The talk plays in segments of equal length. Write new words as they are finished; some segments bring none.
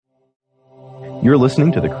You're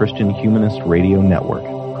listening to the Christian Humanist Radio Network,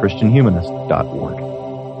 christianhumanist.org.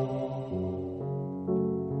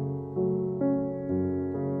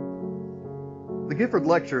 The Gifford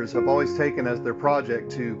Lectures have always taken as their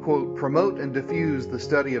project to, quote, promote and diffuse the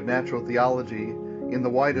study of natural theology in the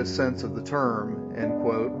widest sense of the term, end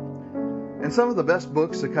quote. And some of the best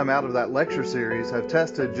books to come out of that lecture series have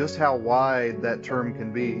tested just how wide that term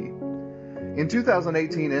can be. In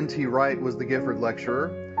 2018, N.T. Wright was the Gifford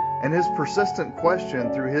Lecturer, and his persistent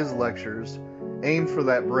question through his lectures aimed for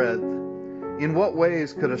that breadth. In what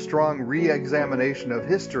ways could a strong re-examination of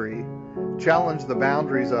history challenge the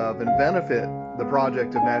boundaries of and benefit the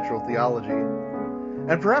project of natural theology?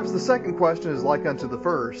 And perhaps the second question is like unto the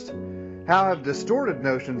first. How have distorted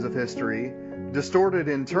notions of history distorted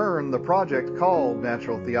in turn the project called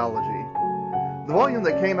natural theology? The volume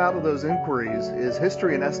that came out of those inquiries is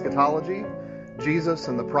History and Eschatology, Jesus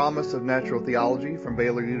and the Promise of Natural Theology from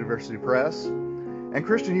Baylor University Press. And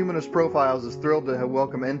Christian Humanist Profiles is thrilled to have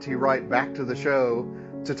welcomed N.T. Wright back to the show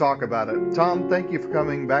to talk about it. Tom, thank you for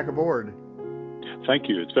coming back aboard. Thank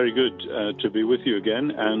you. It's very good to be with you again.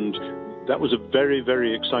 And that was a very,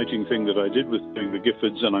 very exciting thing that I did with doing the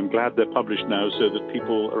Giffords, and I'm glad they're published now so that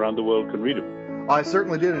people around the world can read them. I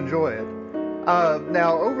certainly did enjoy it.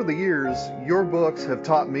 Now, over the years, your books have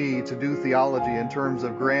taught me to do theology in terms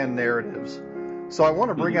of grand narratives. So I want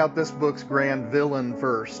to bring out this book's grand villain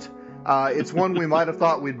first. It's one we might have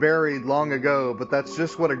thought we'd buried long ago, but that's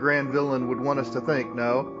just what a grand villain would want us to think,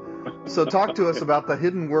 no? So talk to us about the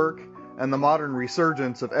hidden work and the modern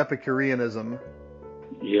resurgence of Epicureanism.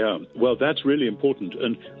 Yeah, well, that's really important.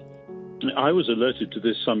 And I was alerted to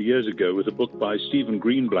this some years ago with a book by Stephen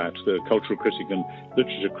Greenblatt, the cultural critic and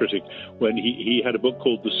literature critic, when he had a book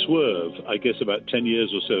called The Swerve, I guess about 10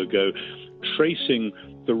 years or so ago, tracing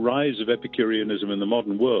the rise of Epicureanism in the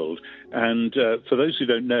modern world. And for those who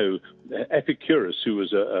don't know, Epicurus, who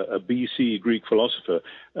was a BC Greek philosopher,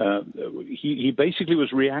 he basically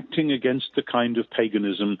was reacting against the kind of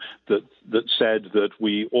paganism that said that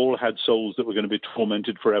we all had souls that were going to be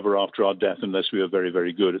tormented forever after our death unless we were very,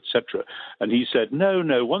 very good, etc. And he said, no,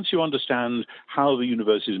 once you understand how the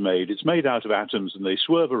universe is made, it's made out of atoms and they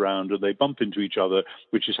swerve around and they bump into each other,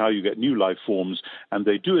 which is how you get new life forms, and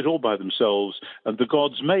they do it all by themselves, and the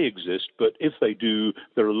gods may exist, but if they do,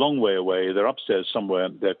 they're a long way away, they're upstairs somewhere,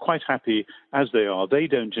 they're quite happy as they are, they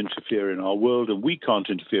don't interfere in our world and we can't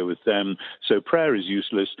interfere with them, so prayer is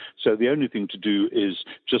useless, so the only thing to do is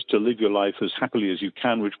just to live your life as happily as you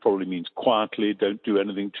can, which probably means quietly, don't do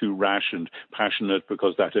anything too rash and passionate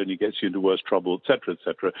because that only gets you into worse trouble, etc.,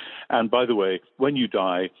 etc. And by the way, when you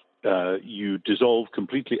die, you dissolve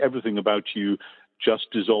completely, everything about you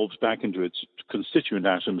just dissolves back into its constituent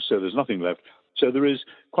atoms, so there's nothing left. So there is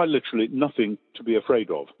quite literally nothing to be afraid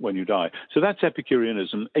of when you die. So that's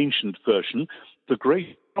Epicureanism, ancient version. The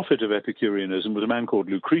great prophet of Epicureanism was a man called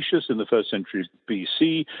Lucretius in the 1st century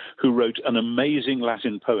BC, who wrote an amazing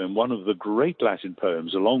Latin poem, one of the great Latin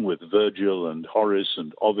poems, along with Virgil and Horace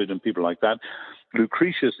and Ovid and people like that.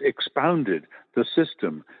 Lucretius expounded the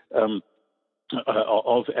system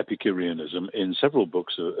of Epicureanism in several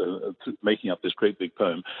books, making up this great big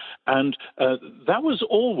poem. And that was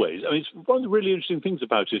always, I mean, it's one of the really interesting things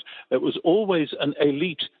about it, it was always an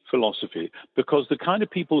elite philosophy, because the kind of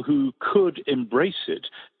people who could embrace it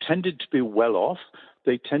tended to be well off.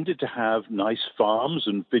 They tended to have nice farms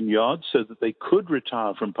and vineyards so that they could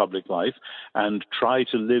retire from public life and try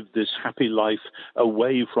to live this happy life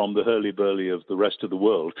away from the hurly-burly of the rest of the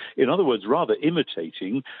world. In other words, rather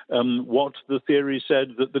imitating what the theory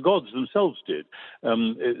said that the gods themselves did.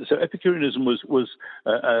 So Epicureanism was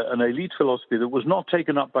an elite philosophy that was not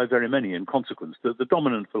taken up by very many in consequence. The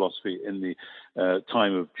dominant philosophy in the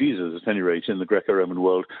time of Jesus, at any rate, in the Greco-Roman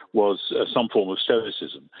world, was some form of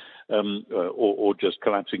Stoicism. Or just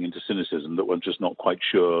collapsing into cynicism that we're just not quite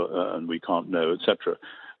sure and we can't know, etc.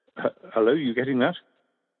 Hello, you getting that?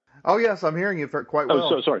 Oh yes, I'm hearing you quite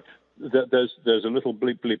well. Oh, sorry. There's a little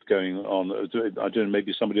bleep going on. I don't know,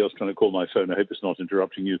 maybe somebody else trying to call my phone. I hope it's not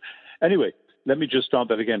interrupting you. Anyway, let me just start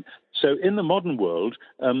that again. So in the modern world,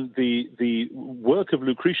 the work of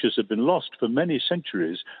Lucretius had been lost for many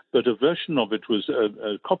centuries, but a version of it was,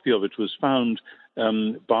 a copy of it was found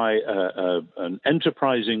by an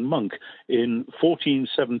enterprising monk in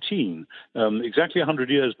 1417, exactly 100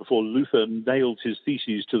 years before Luther nailed his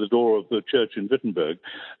theses to the door of the church in Wittenberg.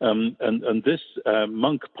 And this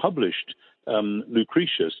monk published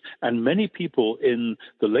Lucretius. And many people in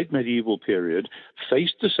the late medieval period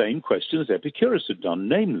faced the same question as Epicurus had done.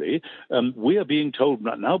 Namely, we are being told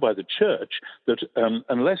now by the church that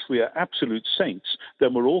unless we are absolute saints,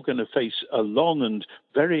 then we're all going to face a long and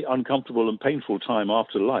very uncomfortable and painful time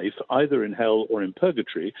after life, either in hell or in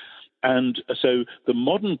purgatory. And so the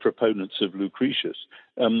modern proponents of Lucretius,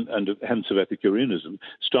 and hence of Epicureanism,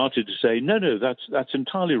 started to say, no, that's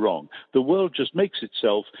entirely wrong. The world just makes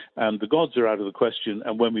itself, and the gods are out of the question,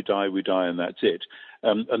 and when we die, and that's it.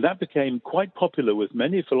 And that became quite popular with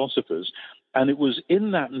many philosophers. And it was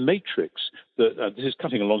in that matrix that, this is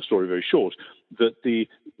cutting a long story very short, that the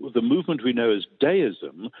movement we know as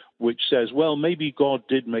deism, which says, well, maybe God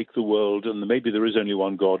did make the world and maybe there is only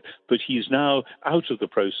one God, but he's now out of the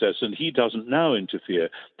process and he doesn't now interfere.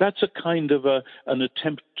 That's a kind of an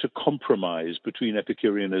attempt to compromise between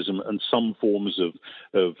Epicureanism and some forms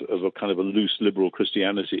of a kind of a loose liberal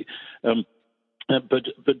Christianity. But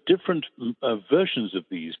different versions of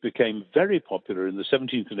these became very popular in the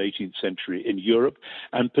 17th and 18th century in Europe,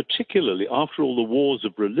 and particularly after all the wars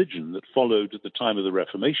of religion that followed at the time of the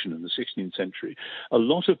Reformation in the 16th century. A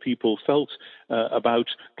lot of people felt about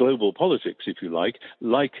global politics, if you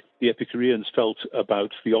like the Epicureans felt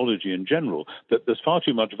about theology in general, that there's far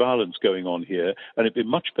too much violence going on here, and it'd be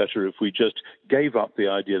much better if we just gave up the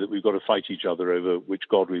idea that we've got to fight each other over which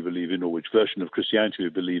God we believe in or which version of Christianity we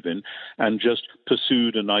believe in, and just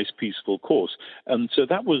pursued a nice, peaceful course. And so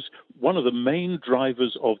that was one of the main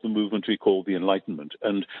drivers of the movement we call the Enlightenment.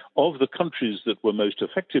 And of the countries that were most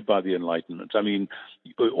affected by the Enlightenment, I mean,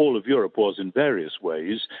 all of Europe was in various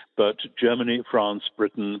ways, but Germany, France,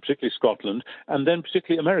 Britain, particularly Scotland, and then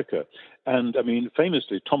particularly America. And, I mean,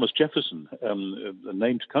 famously, Thomas Jefferson, a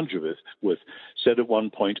name to conjure with, said at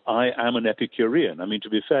one point, I am an Epicurean. I mean, to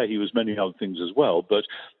be fair, he was many other things as well, but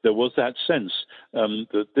there was that sense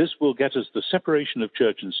that this will get us the separation of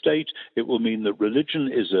church and state. It will mean that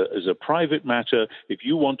religion is a private matter. If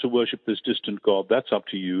you want to worship this distant God, that's up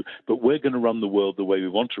to you, but we're going to run the world the way we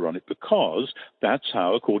want to run it, because that's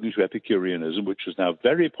how, according to Epicureanism, which is now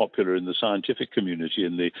very popular in the scientific community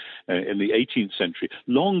in the 18th century,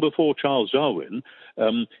 long before Charles Darwin,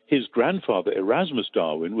 his grandfather, Erasmus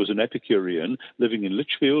Darwin, was an Epicurean living in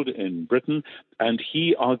Lichfield in Britain, and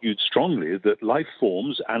he argued strongly that life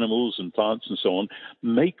forms, animals and plants and so on,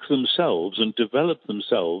 make themselves and develop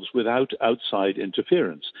themselves without outside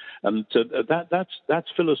interference. And that's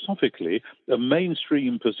philosophically a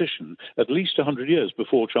mainstream position, at least 100 years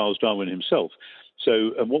before Charles Darwin himself.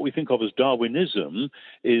 So what we think of as Darwinism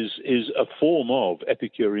is a form of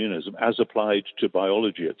Epicureanism as applied to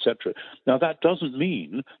biology, etc. Now, that doesn't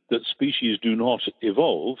mean that species do not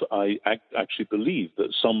evolve. I actually believe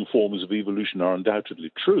that some forms of evolution are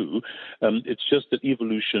undoubtedly true. It's just that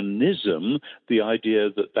evolutionism, the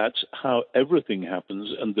idea that that's how everything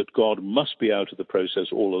happens and that God must be out of the process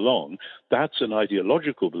all along, that's an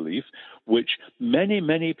ideological belief which many,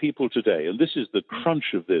 many people today, and this is the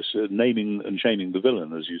crunch of this, naming and shaming the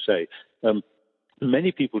villain, as you say,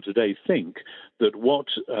 many people today think that what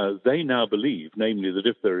they now believe, namely that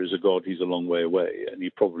if there is a God, he's a long way away, and he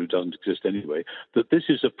probably doesn't exist anyway, that this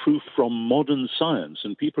is a proof from modern science.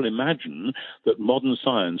 And people imagine that modern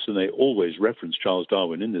science, and they always reference Charles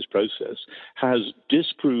Darwin in this process, has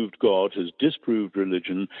disproved God, has disproved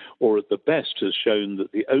religion, or at the best has shown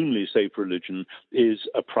that the only safe religion is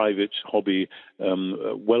a private hobby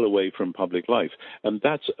well away from public life. And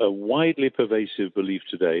that's a widely pervasive belief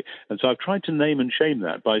today. And so I've tried to name and shame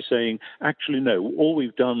that by saying, actually, no, all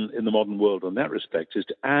we've done in the modern world in that respect is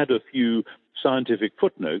to add a few scientific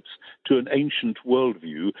footnotes to an ancient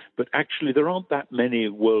worldview, but actually there aren't that many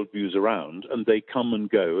worldviews around, and they come and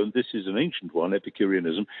go, and this is an ancient one,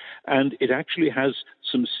 Epicureanism, and it actually has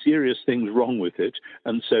some serious things wrong with it,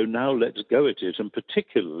 and so now let's go at it, and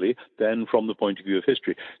particularly then from the point of view of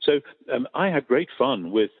history. So I had great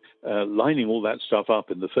fun with lining all that stuff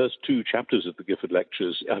up in the first 2 chapters of the Gifford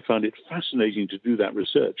Lectures. I found it fascinating to do that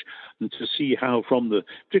research and to see how from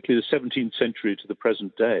particularly the 17th century to the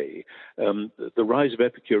present day, the rise of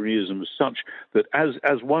Epicureanism was such that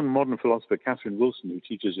as one modern philosopher, Catherine Wilson, who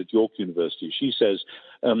teaches at York University, she says,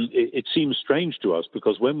 it seems strange to us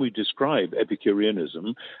because when we describe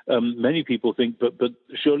Epicureanism, many people think, but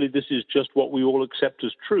surely this is just what we all accept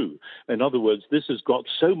as true. In other words, this has got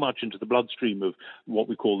so much into the bloodstream of what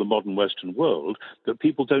we call the modern Western world that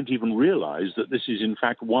people don't even realize that this is in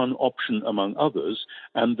fact one option among others,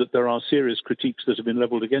 and that there are serious critiques that have been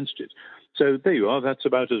leveled against it. So there you are. That's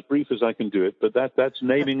about as brief as I can do it, but that's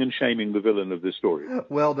naming and shaming the villain of this story.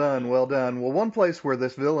 Well done, well done. Well, one place where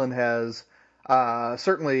this villain has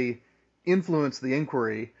certainly influenced the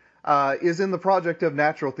inquiry is in the project of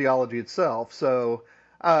natural theology itself. So,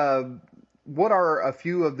 what are a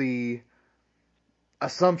few of the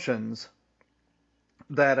assumptions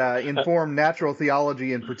that inform natural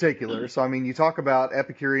theology in particular? So, I mean, you talk about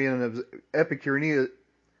Epicureanism.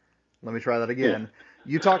 Let me try that again.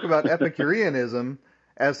 Yeah. You talk about Epicureanism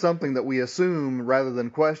as something that we assume rather than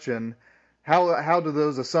question. How do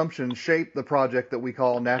those assumptions shape the project that we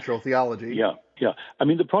call natural theology? Yeah. I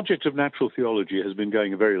mean, the project of natural theology has been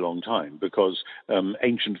going a very long time because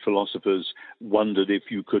ancient philosophers wondered if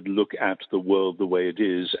you could look at the world the way it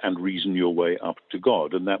is and reason your way up to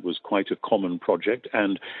God. And that was quite a common project.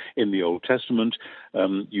 And in the Old Testament,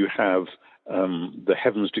 you have the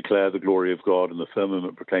heavens declare the glory of God and the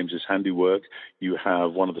firmament proclaims his handiwork. You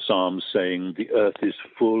have one of the Psalms saying the earth is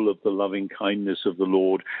full of the loving kindness of the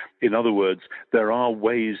Lord. In other words, there are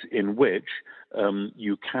ways in which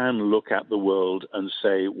you can look at the world and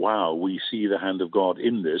say, wow, we see the hand of God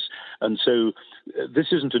in this. And so this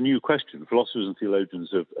isn't a new question. Philosophers and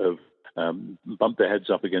theologians have bumped their heads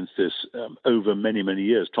up against this over many, many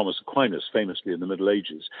years. Thomas Aquinas, famously in the Middle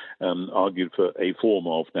Ages, argued for a form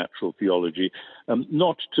of natural theology,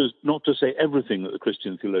 not to say everything that the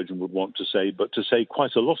Christian theologian would want to say, but to say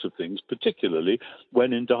quite a lot of things, particularly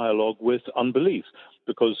when in dialogue with unbelief.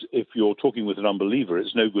 Because if you're talking with an unbeliever,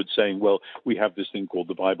 it's no good saying, well, we have this thing called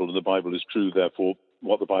the Bible, and the Bible is true, therefore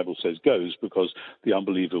what the Bible says goes, because the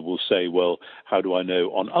unbeliever will say, well, how do I know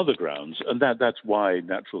on other grounds? And that's why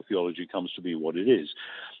natural theology comes to be what it is.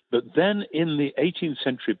 But then in the 18th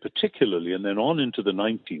century particularly, and then on into the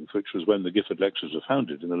 19th, which was when the Gifford Lectures were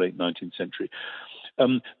founded in the late 19th century,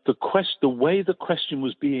 the way the question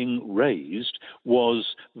was being raised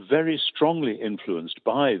was very strongly influenced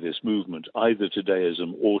by this movement, either to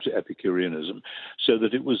deism or to Epicureanism, so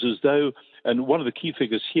that it was as though, and one of the key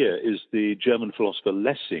figures here is the German philosopher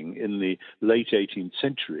Lessing in the late 18th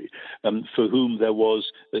century, for whom there was,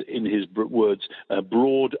 in his words, a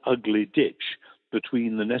broad, ugly ditch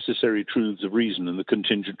between the necessary truths of reason and the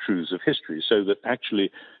contingent truths of history, so that actually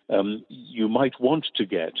you might want to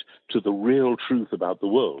get to the real truth about the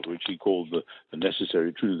world, which he called the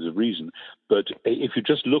necessary truths of reason. But if you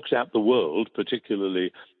just looked at the world,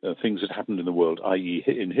 particularly things that happened in the world, i.e.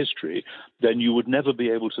 in history, then you would never be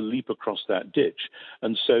able to leap across that ditch.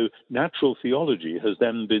 And so natural theology has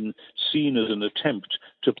then been seen as an attempt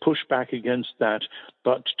to push back against that,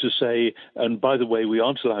 but to say, and by the way, we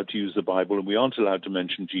aren't allowed to use the Bible, and we aren't allowed to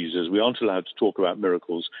mention Jesus, we aren't allowed to talk about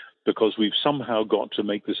miracles, because we've somehow got to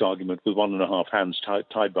make this argument with 1.5 hands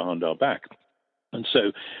tied behind our back. And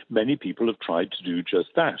so many people have tried to do just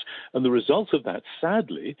that. And the result of that,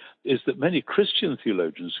 sadly, is that many Christian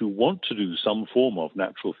theologians who want to do some form of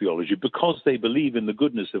natural theology because they believe in the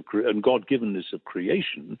goodness of and God-givenness of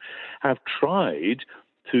creation have tried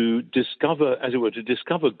to discover, as it were, to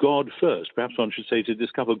discover God first. Perhaps one should say to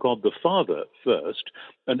discover God the Father first,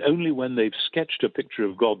 and only when they've sketched a picture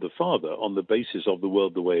of God the Father on the basis of the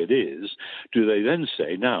world the way it is, do they then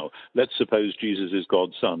say, now, let's suppose Jesus is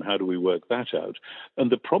God's Son. How do we work that out?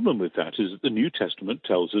 And the problem with that is that the New Testament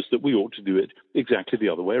tells us that we ought to do it exactly the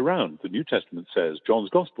other way around. The New Testament says,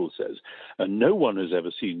 John's Gospel says, and no one has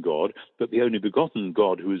ever seen God, but the only begotten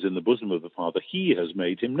God who is in the bosom of the Father, he has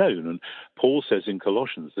made him known. And Paul says in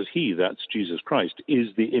Colossians that he, that's Jesus Christ, is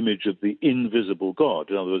the image of the invisible God.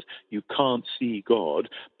 In other words, you can't see God,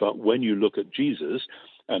 but when you look at Jesus,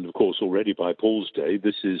 and of course already by Paul's day,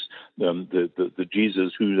 this is the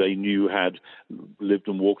Jesus who they knew had lived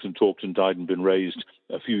and walked and talked and died and been raised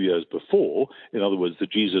a few years before, in other words, the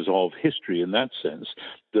Jesus of history in that sense,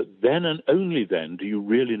 that then and only then do you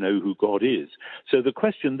really know who God is. So the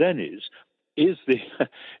question then is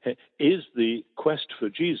the quest for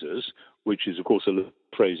Jesus, which is, of course, a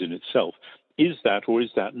phrase in itself, is that or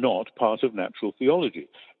is that not part of natural theology?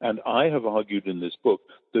 And I have argued in this book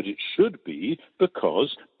that it should be,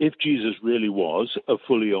 because if Jesus really was a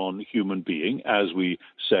fully on human being, as we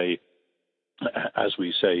say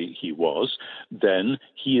he was, then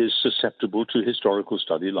he is susceptible to historical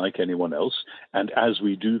study like anyone else. And as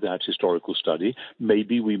we do that historical study,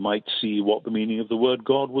 maybe we might see what the meaning of the word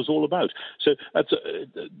God was all about. So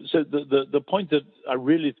the point that I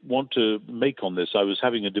really want to make on this, I was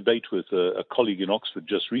having a debate with a colleague in Oxford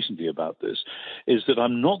just recently about this, is that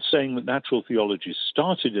I'm not saying that natural theology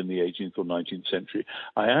started in the 18th or 19th century.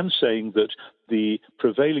 I am saying that the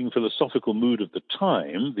prevailing philosophical mood of the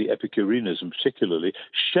time, the Epicureanism, particularly,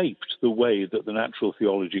 shaped the way that the natural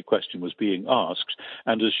theology question was being asked,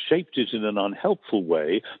 and has shaped it in an unhelpful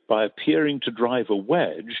way by appearing to drive a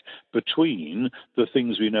wedge between the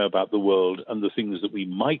things we know about the world and the things that we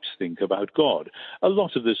might think about God. A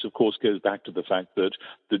lot of this, of course, goes back to the fact that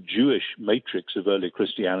the Jewish matrix of early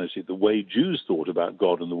Christianity, the way Jews thought about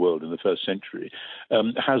God and the world in the first century,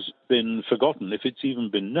 has been forgotten, if it's even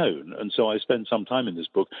been known. And so I spend some time in this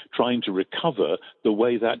book trying to recover the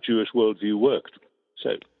way that Jewish worldview worked.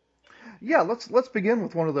 So, yeah, let's begin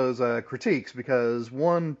with one of those critiques, because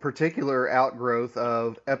one particular outgrowth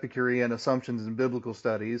of Epicurean assumptions in biblical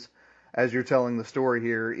studies, as you're telling the story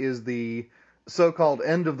here, is the so-called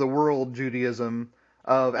end-of-the-world Judaism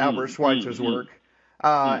of Albert Schweitzer's work,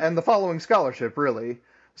 and the following scholarship, really.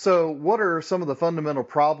 So what are some of the fundamental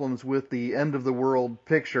problems with the end-of-the-world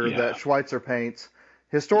picture that Schweitzer paints,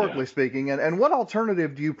 historically speaking, and what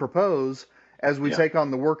alternative do you propose as we take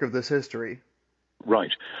on the work of this history?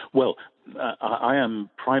 Right. Well, I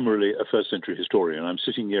am primarily a first-century historian. I'm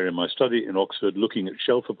sitting here in my study in Oxford looking at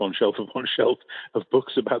shelf upon shelf upon shelf of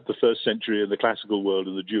books about the first century and the classical world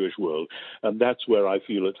and the Jewish world. And that's where I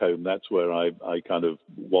feel at home. That's where I kind of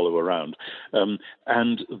wallow around.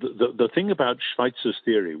 And the thing about Schweitzer's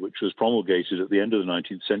theory, which was promulgated at the end of the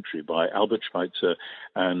 19th century by Albert Schweitzer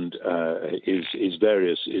and his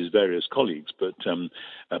various colleagues, but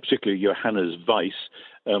particularly Johannes Weiss,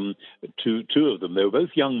 two of them. They were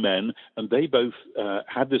both young men, and they both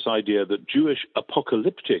had this idea that Jewish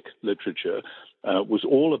apocalyptic literature was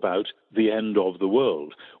all about the end of the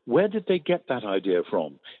world. Where did they get that idea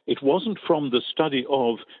from? It wasn't from the study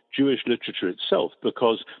of Jewish literature itself,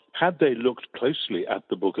 because had they looked closely at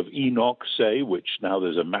the book of Enoch, say, which now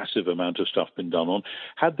there's a massive amount of stuff been done on,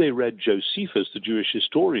 had they read Josephus, the Jewish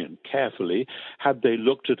historian, carefully, had they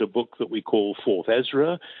looked at a book that we call Fourth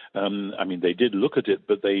Ezra, they did look at it,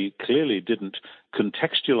 but they clearly didn't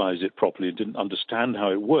contextualize it properly and didn't understand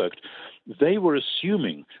how it worked. They were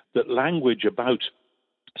assuming that language about,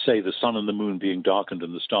 say, the sun and the moon being darkened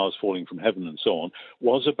and the stars falling from heaven and so on,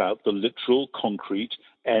 was about the literal, concrete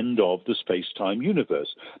end of the space-time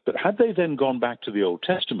universe. But had they then gone back to the Old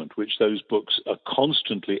Testament, which those books are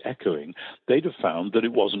constantly echoing, they'd have found that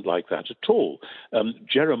it wasn't like that at all.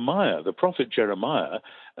 Jeremiah, the prophet Jeremiah,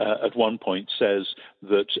 at one point says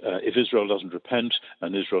that if Israel doesn't repent,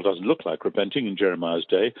 and Israel doesn't look like repenting in Jeremiah's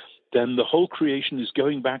day, then the whole creation is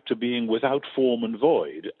going back to being without form and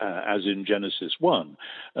void, as in Genesis 1,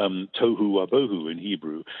 tohu wabohu in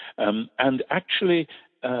Hebrew. And actually,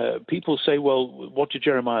 people say, well, what did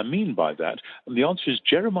Jeremiah mean by that? And the answer is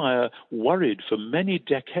Jeremiah worried for many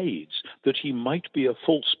decades that he might be a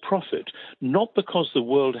false prophet, not because the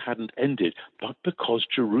world hadn't ended, but because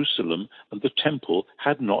Jerusalem and the temple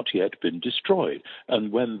had not yet been destroyed.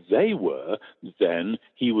 And when they were, then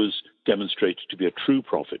he was demonstrated to be a true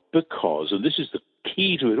prophet because, and this is the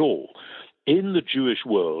key to it all, in the Jewish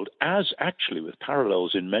world, as actually with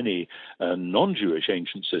parallels in many non-Jewish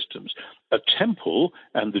ancient systems, a temple,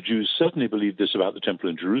 and the Jews certainly believed this about the temple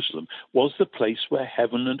in Jerusalem, was the place where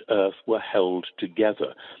heaven and earth were held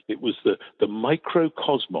together. It was the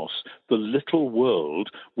microcosmos, the little world,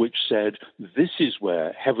 which said, this is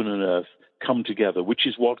where heaven and earth come together, which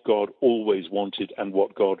is what God always wanted and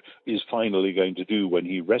what God is finally going to do when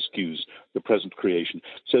he rescues the present creation.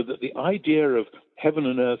 So that the idea of heaven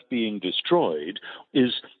and earth being destroyed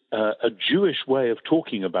is a Jewish way of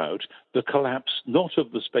talking about the collapse not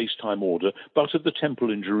of the space-time order, but of the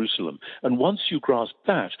temple in Jerusalem. And once you grasp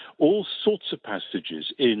that, all sorts of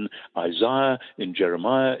passages in Isaiah, in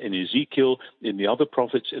Jeremiah, in Ezekiel, in the other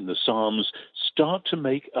prophets, in the Psalms, start to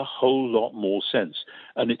make a whole lot more sense.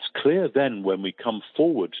 And it's clear then when we come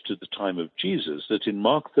forward to the time of Jesus that in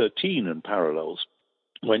Mark 13 and parallels,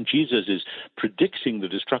 when Jesus is predicting the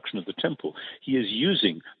destruction of the temple, he is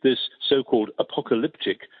using this so-called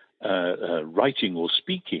apocalyptic writing or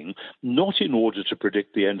speaking, not in order to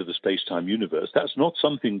predict the end of the space-time universe. That's not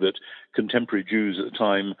something that contemporary Jews at the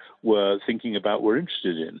time were thinking about, were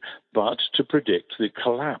interested in, but to predict the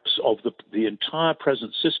collapse of the entire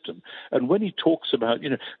present system. And when he talks about,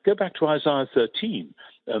 go back to Isaiah 13,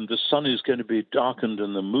 and the sun is going to be darkened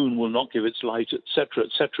and the moon will not give its light, etc.,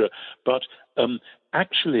 etc. But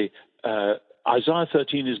actually, Isaiah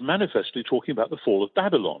 13 is manifestly talking about the fall of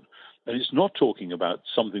Babylon. And it's not talking about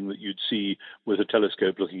something that you'd see with a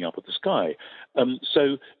telescope looking up at the sky.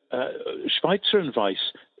 So Schweitzer and Weiss,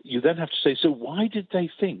 you then have to say, so why did they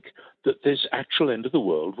think that this actual end of the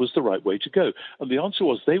world was the right way to go? And the answer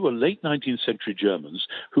was they were late 19th century Germans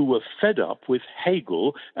who were fed up with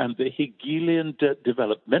Hegel and the Hegelian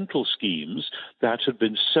developmental schemes that had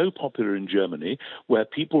been so popular in Germany, where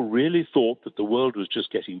people really thought that the world was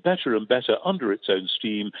just getting better and better under its own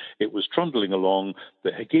steam. It was trundling along,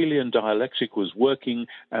 the Hegelian dialectic was working,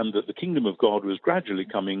 and that the kingdom of God was gradually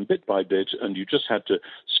coming bit by bit, and you just had to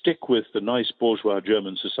stick with the nice bourgeois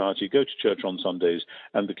German society, go to church on Sundays,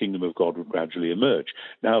 and the kingdom of God would gradually emerge.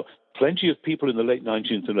 Now, plenty of people in the late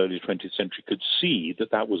 19th and early 20th century could see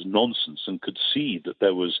that that was nonsense and could see that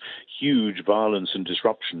there was huge violence and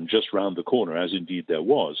disruption just round the corner, as indeed there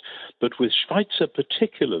was. But with Schweitzer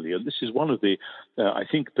particularly, and this is one of the, I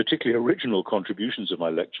think, particularly original contributions of my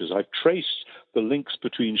lectures, I've traced the links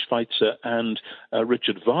between Schweitzer and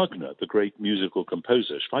Richard Wagner, the great musical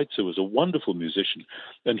composer. Schweitzer was a wonderful musician,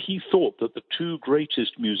 and he thought that the two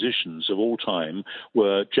greatest musicians of all time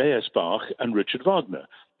were J.S. Bach and Richard Wagner.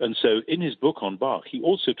 And so in his book on Bach, he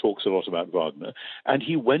also talks a lot about Wagner, and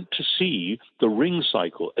he went to see the Ring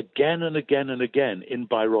Cycle again and again and again in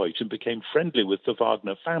Bayreuth and became friendly with the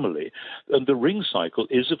Wagner family. And the Ring Cycle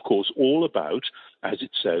is, of course, all about, as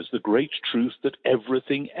it says, the great truth that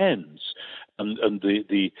everything ends. And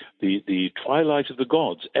the twilight of the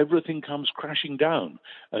gods, everything comes crashing down,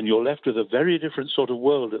 and you're left with a very different sort of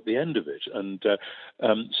world at the end of it. And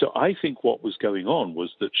so I think what was going on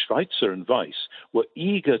was that Schweitzer and Weiss were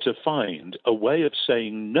eager to find a way of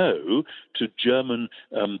saying no to German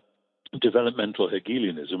developmental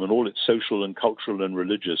Hegelianism and all its social and cultural and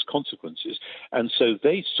religious consequences. And so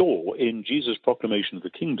they saw in Jesus' proclamation of the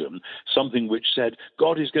kingdom something which said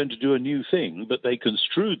God is going to do a new thing, but they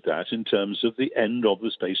construed that in terms of the end of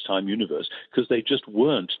the space-time universe because they just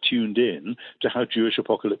weren't tuned in to how Jewish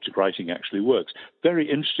apocalyptic writing actually works.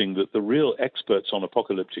 Very interesting that the real experts on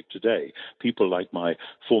apocalyptic today, people like my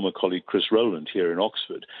former colleague Chris Rowland here in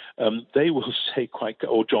Oxford, they will say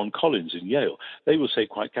or John Collins in Yale, they will say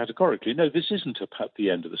quite categorically, no, this isn't about the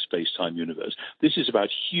end of the space-time universe. This is about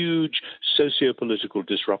huge socio-political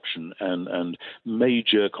disruption and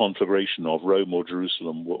major conflagration of Rome or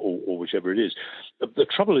Jerusalem or whichever it is. The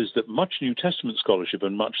trouble is that much New Testament scholarship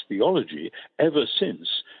and much theology ever since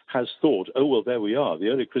has thought, oh, well, there we are. The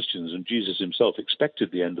early Christians and Jesus himself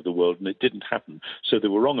expected the end of the world, and it didn't happen. So they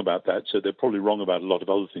were wrong about that. So they're probably wrong about a lot of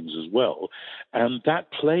other things as well. And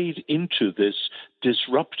that played into this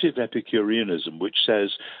disruptive Epicureanism, which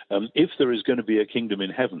says if there is going to be a kingdom in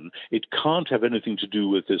heaven, it can't have anything to do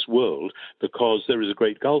with this world because there is a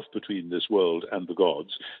great gulf between this world and the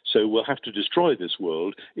gods. So we'll have to destroy this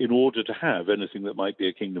world in order to have anything that might be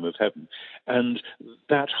a kingdom of heaven. And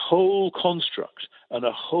that whole construct and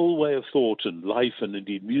a whole way of thought and life and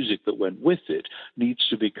indeed music that went with it needs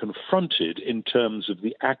to be confronted in terms of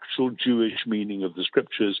the actual Jewish meaning of the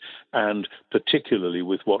scriptures and particularly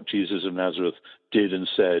with what Jesus of Nazareth did and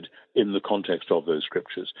said in the context of those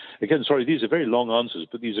scriptures. Again, sorry, these are very long answers,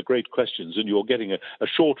 but these are great questions, and you're getting a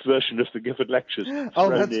short version of the Gifford Lectures. Oh,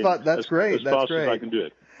 that's fun. That's great. As that's fast great. as I can do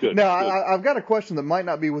it. Good. Now, good. I've got a question that might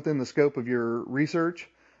not be within the scope of your research,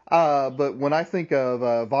 but when I think of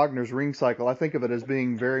Wagner's Ring Cycle, I think of it as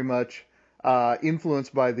being very much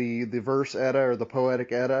influenced by the verse Edda or the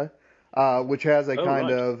poetic Edda, which has a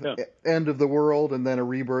end of the world and then a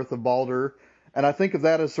rebirth of Balder. And I think of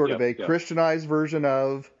that as sort of a Christianized version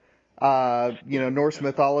of, Norse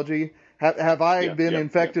mythology. Have I been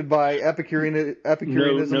infected by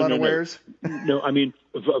Epicureanism unawares? No, I mean,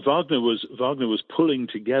 Wagner was pulling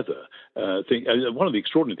together. One of the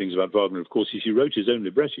extraordinary things about Wagner, of course, is he wrote his own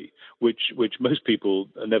libretti, which most people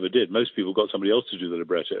never did. Most people got somebody else to do the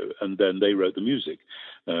libretto, and then they wrote the music,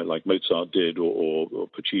 like Mozart did, or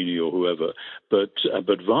Puccini, or whoever. But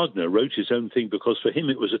Wagner wrote his own thing because for him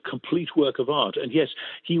it was a complete work of art. And yes,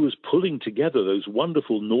 he was pulling together those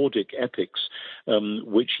wonderful Nordic epics,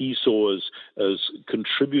 which he saw as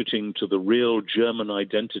contributing to the real German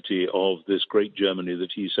identity of this great Germany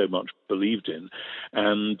that he so much believed in.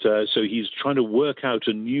 And so he's trying to work out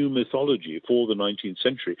a new mythology for the 19th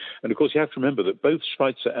century. And of course, you have to remember that both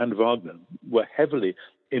Schweitzer and Wagner were heavily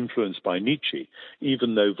influenced by Nietzsche.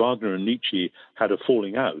 Even though Wagner and Nietzsche had a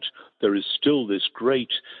falling out, there is still this great,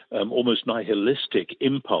 almost nihilistic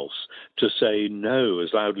impulse to say no as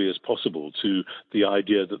loudly as possible to the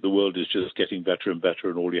idea that the world is just getting better and better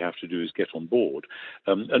and all you have to do is get on board.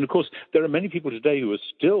 And of course, there are many people today who are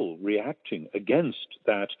still reacting against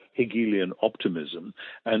that Hegelian optimism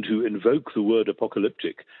and who invoke the word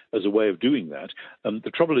apocalyptic as a way of doing that.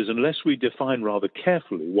 The trouble is, unless we define rather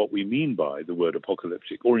carefully what we mean by the word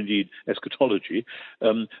apocalyptic, or indeed eschatology,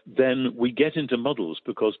 then we get into muddles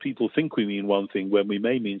because people think we mean one thing when we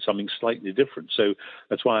may mean something slightly different. So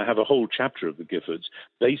that's why I have a whole chapter of the Giffords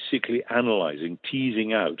basically analyzing,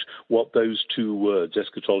 teasing out what those two words,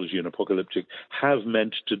 eschatology and apocalyptic, have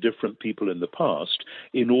meant to different people in the past,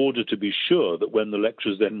 in order to be sure that when the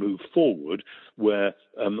lectures then move forward, we're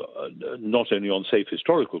not only on safe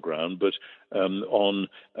historical ground, but on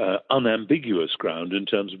unambiguous ground in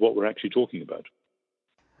terms of what we're actually talking about.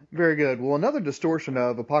 Very good. Well, another distortion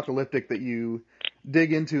of apocalyptic that you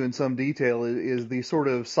dig into in some detail is the sort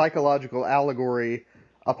of psychological allegory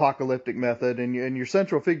apocalyptic method, and your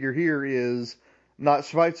central figure here is not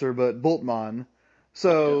Schweitzer, but Bultmann.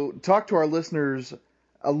 So talk to our listeners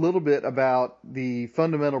a little bit about the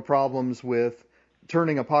fundamental problems with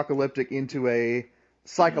turning apocalyptic into a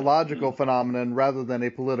psychological phenomenon rather than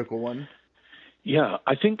a political one. Yeah,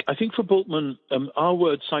 I think for Bultmann, our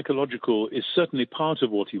word psychological is certainly part of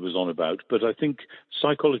what he was on about, but I think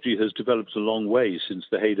psychology has developed a long way since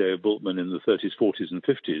the heyday of Bultmann in the 30s, 40s, and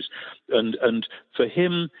 50s. And for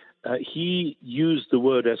him, he used the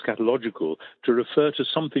word eschatological to refer to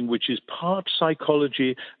something which is part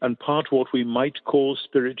psychology and part what we might call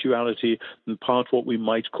spirituality and part what we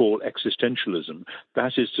might call existentialism.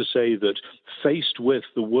 That is to say that faced with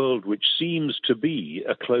the world which seems to be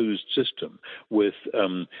a closed system with,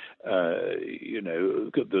 the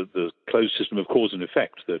closed system of cause and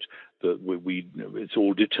effect, that it's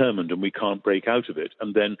all determined and we can't break out of it.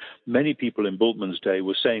 And then many people in Bultmann's day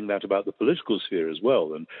were saying that about the political sphere as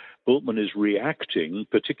well. And Bultmann is reacting,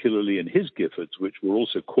 particularly in his Giffords, which were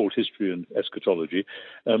also called History and Eschatology,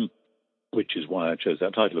 which is why I chose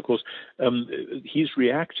that title, of course. He's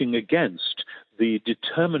reacting against the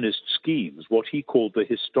determinist schemes, what he called the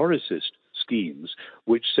historicist schemes,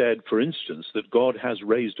 which said, for instance, that God has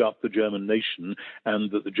raised up the German nation and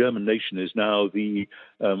that the German nation is now the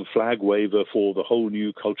flag waver for the whole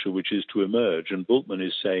new culture which is to emerge. And Bultmann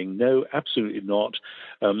is saying, no, absolutely not.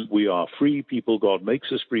 We are free people. God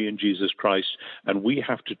makes us free in Jesus Christ, and we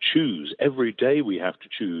have to choose. Every day we have to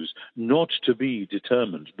choose not to be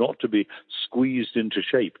determined, not to be squeezed into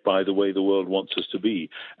shape by the way the world wants us to be.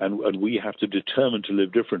 And we have to determine to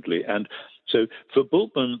live differently. And so for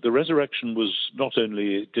Bultmann, the resurrection was not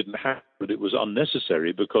only it didn't happen, but it was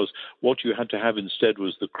unnecessary, because what you had to have instead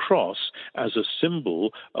was the cross as a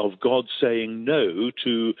symbol of God saying no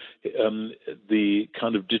to the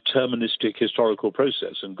kind of deterministic historical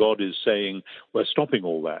process. And God is saying, we're stopping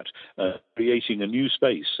all that, creating a new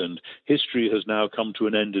space. And history has now come to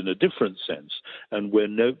an end in a different sense. And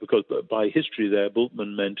because by history there,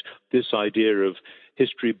 Bultmann meant this idea of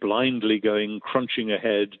history blindly crunching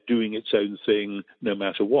ahead, doing its own thing, no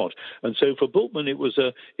matter what. And so for Bultmann, it was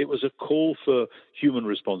a call for human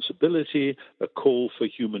responsibility, a call for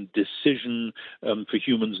human decision, for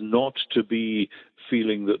humans not to be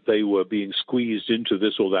feeling that they were being squeezed into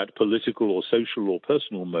this or that political or social or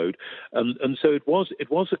personal mode. And so it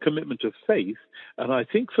was a commitment of faith. And I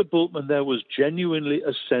think for Bultmann, there was genuinely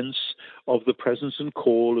a sense of the presence and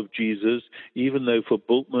call of Jesus, even though for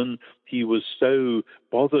Bultmann, he was so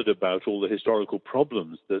bothered about all the historical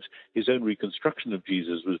problems that his own reconstruction of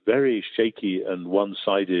Jesus was very shaky and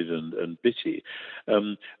one-sided and bitty.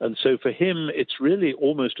 And so for him, it's really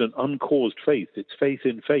almost an uncaused faith. It's faith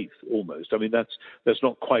in faith, almost. I mean, that's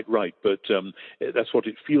not quite right, but that's what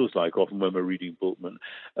it feels like often when we're reading Bultmann.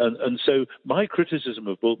 And so my criticism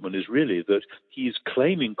of Bultmann is really that he's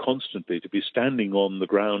claiming constantly to be standing on the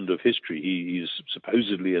ground of history. He's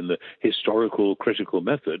supposedly in the historical critical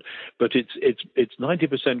method, but it's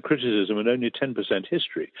 90% criticism and only 10%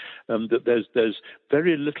 history. That there's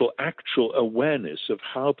very little actual awareness of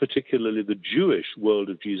how particularly the Jewish world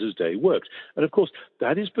of Jesus' day worked. And of course,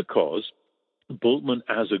 that is because Bultmann,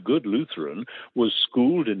 as a good Lutheran, was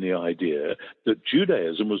schooled in the idea that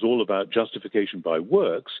Judaism was all about justification by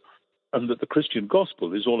works, and that the Christian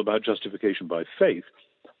gospel is all about justification by faith.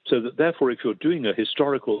 So that therefore, if you're doing a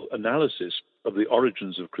historical analysis of the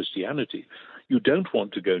origins of Christianity, you don't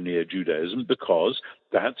want to go near Judaism, because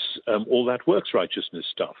that's all that works righteousness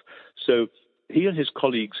stuff. So he and his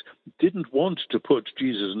colleagues didn't want to put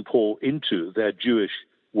Jesus and Paul into their Jewish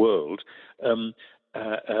world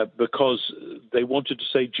because they wanted to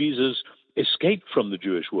say Jesus escaped from the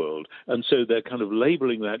Jewish world. And so they're kind of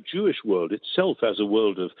labeling that Jewish world itself as a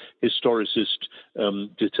world of historicist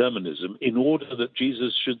determinism in order that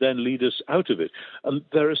Jesus should then lead us out of it. And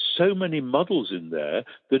there are so many muddles in there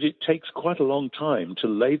that it takes quite a long time to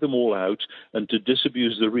lay them all out and to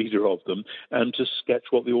disabuse the reader of them and to sketch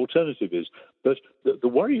what the alternative is. But the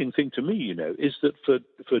worrying thing to me, is that for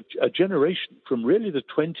a generation from really the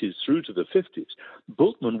 20s through to the 50s,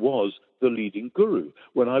 Bultmann was the leading guru.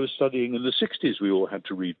 When I was studying in the 60s, we all had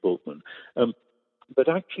to read Bultmann. But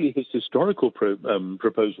actually his historical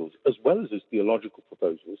proposals, as well as his theological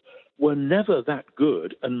proposals, were never that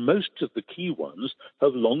good, and most of the key ones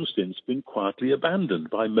have long since been quietly abandoned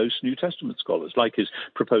by most New Testament scholars, like his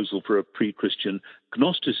proposal for a pre-Christian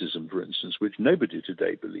Gnosticism, for instance, which nobody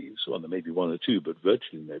today believes. Well, there may be one or two, but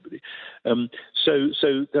virtually nobody.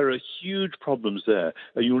 So there are huge problems there.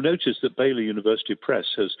 You'll notice that Baylor University Press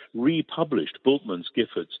has republished Bultmann's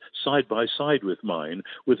Giffords side by side with mine,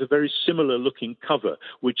 with a very similar looking cover,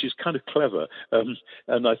 which is kind of clever.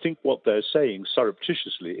 And I think what they're saying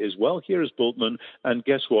surreptitiously is, well, here is Bultmann, and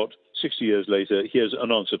guess what? 60 years later, here's an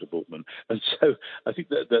answer to Bultmann. And so I think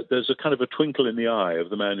that there's a kind of a twinkle in the eye of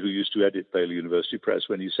the man who used to edit Baylor University Press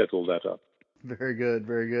when he set all that up. Very good,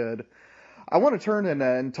 very good. I want to turn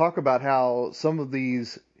and talk about how some of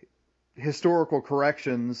these historical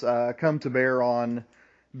corrections come to bear on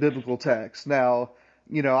biblical texts. Now,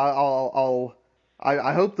 you know,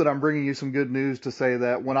 I hope that I'm bringing you some good news to say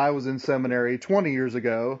that when I was in seminary 20 years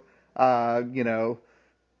ago, you know,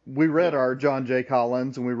 we read our John J.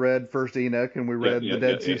 Collins, and we read First Enoch, and we read the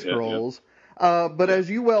Dead Sea Scrolls. But as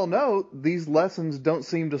you well know, these lessons don't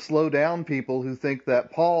seem to slow down people who think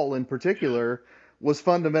that Paul, in particular, was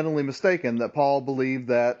fundamentally mistaken, that Paul believed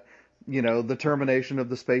that, you know, the termination of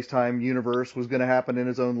the space-time universe was going to happen in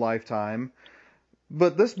his own lifetime.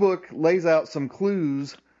 But this book lays out some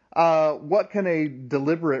clues. What can a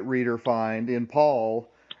deliberate reader find in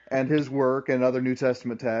Paul and his work and other New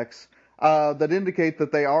Testament texts that indicate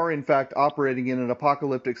that they are, in fact, operating in an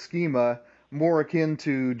apocalyptic schema more akin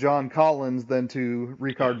to John Collins than to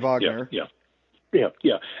Richard Wagner?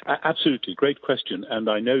 Yeah, absolutely. Great question. And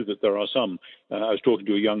I know that there are some. I was talking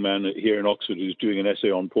to a young man here in Oxford who's doing an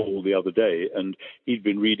essay on Paul the other day, and he'd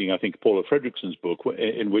been reading, I think, Paula Fredrickson's book,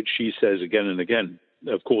 in which she says again and again,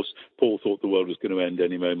 of course, Paul thought the world was going to end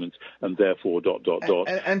any moment, and therefore ...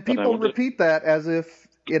 And people repeat that as if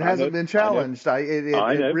it hasn't been challenged.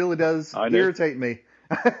 It really does irritate me.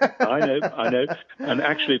 I know. And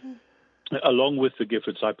actually, along with the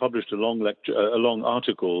Giffords, I published a long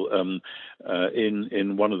article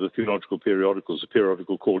in one of the theological periodicals, a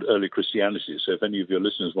periodical called Early Christianity. So if any of your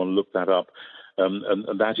listeners want to look that up,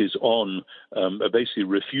 and that is on basically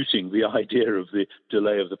refuting the idea of the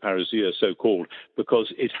delay of the parousia, so-called,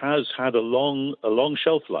 because it has had a long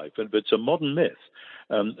shelf life, but it's a modern myth.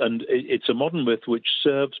 And it's a modern myth which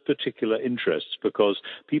serves particular interests because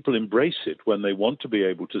people embrace it when they want to be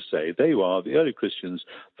able to say, the early Christians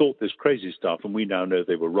thought this crazy stuff and we now know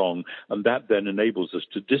they were wrong. And that then enables us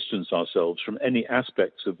to distance ourselves from any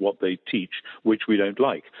aspects of what they teach which we don't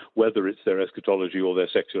like, whether it's their eschatology or their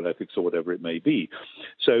sexual ethics or whatever it may be.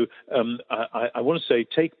 So I want to say,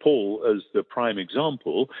 take Paul as the prime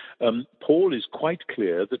example. Paul is quite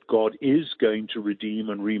clear that God is going to redeem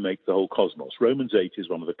and remake the whole cosmos. Romans 8 is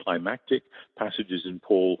one of the climactic passages in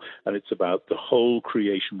Paul, and it's about the whole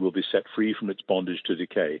creation will be set free from its bondage to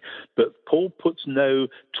decay. But Paul puts no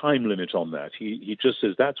time limit on that. He just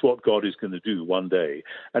says that's what God is going to do one day.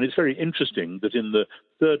 And it's very interesting that in the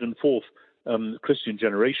third and fourth Christian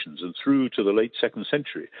generations and through to the late 2nd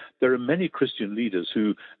century, there are many Christian leaders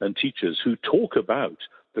and teachers who talk about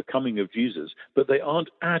the coming of Jesus, but they aren't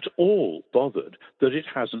at all bothered that it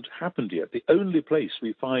hasn't happened yet. The only place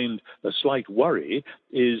we find a slight worry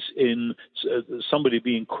is in somebody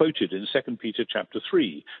being quoted in 2 Peter chapter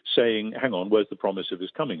 3 saying, hang on, where's the promise of his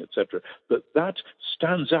coming, etc. But that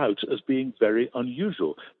stands out as being very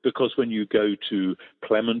unusual, because when you go to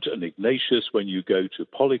Clement and Ignatius, when you go to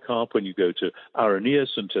Polycarp, when you go to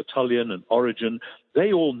Irenaeus and Tertullian and Origen,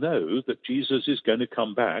 they all know that Jesus is going to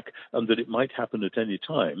come back and that it might happen at any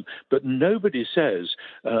time. But nobody says,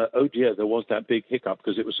 oh dear, there was that big hiccup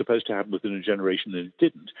because it was supposed to happen within a generation and it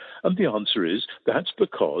didn't. And the answer is that's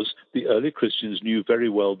because the early Christians knew very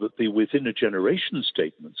well that the within a generation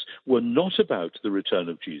statements were not about the return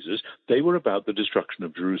of Jesus. They were about the destruction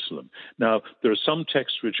of Jerusalem. Now, there are some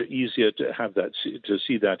texts which are easier to have that, to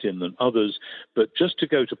see that in than others. But just to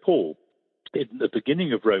go to Paul, in the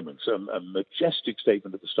beginning of Romans, a majestic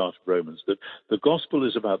statement at the start of Romans, that the gospel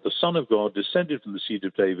is about the Son of God, descended from the seed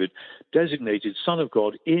of David, designated Son of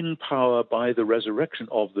God in power by the resurrection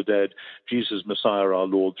of the dead, Jesus Messiah our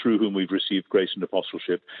Lord, through whom we've received grace and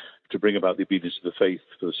apostleship to bring about the obedience of the faith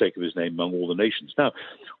for the sake of his name among all the nations. Now,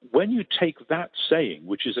 when you take that saying,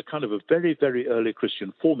 which is a kind of a very, very early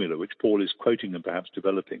Christian formula, which Paul is quoting and perhaps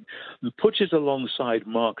developing, and put it alongside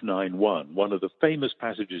Mark 9:1, one of the famous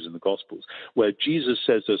passages in the Gospels, where Jesus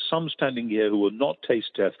says, there's some standing here who will not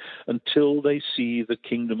taste death until they see the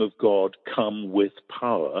kingdom of God come with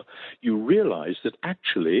power, you realize that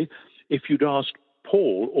actually, if you'd asked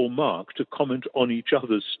Paul or Mark to comment on each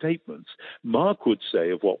other's statements. Mark would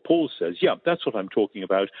say of what Paul says, yeah, that's what I'm talking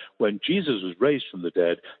about. When Jesus was raised from the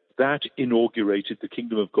dead, that inaugurated the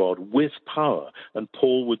kingdom of God with power. And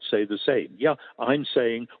Paul would say the same. Yeah, I'm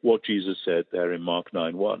saying what Jesus said there in Mark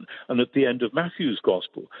 9:1. And at the end of Matthew's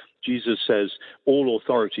gospel, Jesus says, all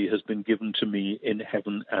authority has been given to me in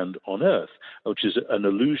heaven and on earth, which is an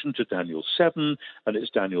allusion to Daniel 7, and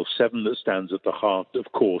it's Daniel 7 that stands at the heart,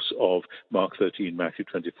 of course, of Mark 13, Matthew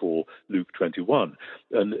 24, Luke 21.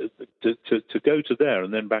 And to go to there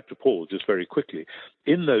and then back to Paul just very quickly,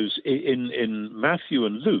 in Matthew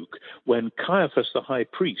and Luke, when Caiaphas the high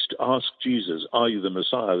priest asked Jesus, are you the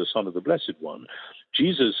Messiah, the Son of the Blessed One?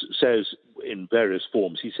 Jesus says in various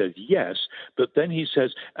forms, he says yes, but then he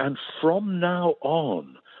says, and from now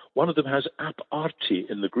on, one of them has ap arti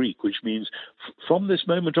in the Greek, which means from this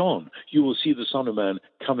moment on, you will see the Son of Man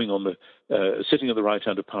coming on the, sitting at the right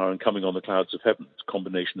hand of power and coming on the clouds of heaven. It's a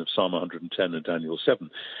combination of Psalm 110 and Daniel 7.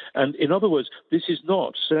 And in other words, this is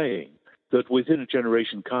not saying that within a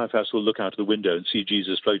generation, Caiaphas will look out of the window and see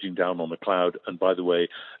Jesus floating down on a cloud. And by the way,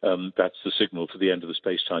 that's the signal for the end of the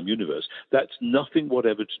space-time universe. That's nothing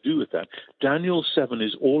whatever to do with that. Daniel 7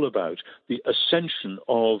 is all about the ascension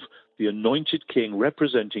of the anointed king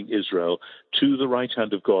representing Israel to the right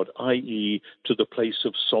hand of God, i.e. to the place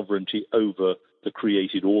of sovereignty over the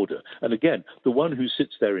created order. And again, the one who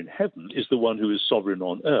sits there in heaven is the one who is sovereign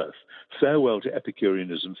on earth. Farewell to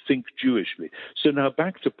Epicureanism, think Jewishly. So now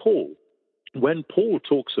back to Paul. When Paul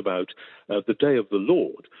talks about the day of the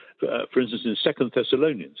Lord, for instance, in 2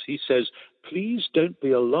 Thessalonians, he says, please don't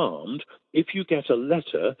be alarmed if you get a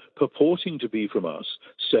letter purporting to be from us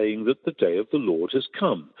saying that the day of the Lord has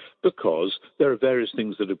come, because there are various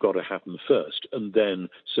things that have got to happen first, and then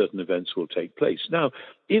certain events will take place. Now,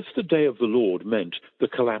 if the day of the Lord meant the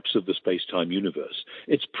collapse of the space-time universe,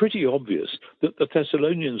 it's pretty obvious that the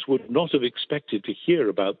Thessalonians would not have expected to hear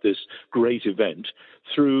about this great event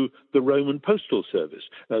through the Roman postal service,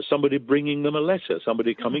 somebody bringing them a letter,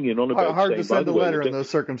 somebody coming in on a boat hard saying, to send by a the way, letter in those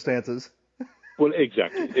circumstances. Well,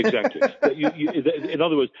 exactly. In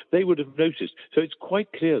other words, they would have noticed. So it's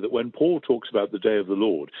quite clear that when Paul talks about the day of the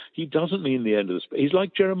Lord, he doesn't mean the end of the. He's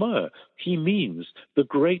like Jeremiah. He means the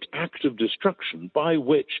great act of destruction by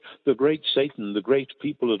which the great Satan, the great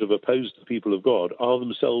people that have opposed the people of God, are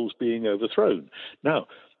themselves being overthrown. Now,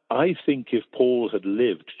 I think if Paul had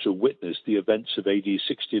lived to witness the events of AD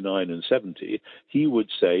 69 and 70, he would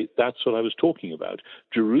say, that's what I was talking about.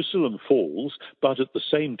 Jerusalem falls, but at the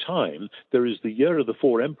same time, there is the year of the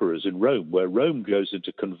four emperors in Rome, where Rome goes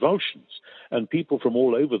into convulsions, and people from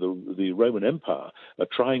all over the Roman Empire are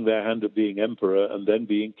trying their hand at being emperor and then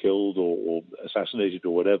being killed or assassinated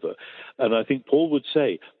or whatever. And I think Paul would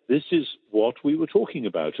say, this is what we were talking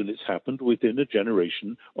about, and it's happened within a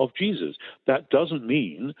generation of Jesus. That doesn't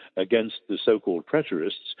mean, against the so-called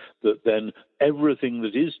preterists, that then everything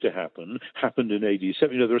that is to happen happened in AD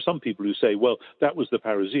 70. There are some people who say, well, that was the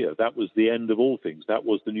parousia, that was the end of all things, that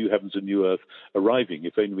was the new heavens and new earth arriving,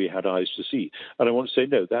 if only we had eyes to see. And I want to say,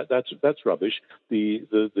 no, that's rubbish.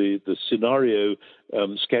 The scenario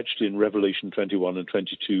sketched in Revelation 21 and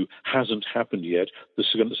 22 hasn't happened yet. The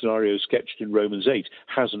scenario sketched in Romans 8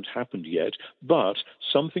 hasn't happened yet, but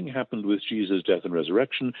something happened with Jesus' death and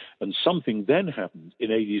resurrection, and something then happened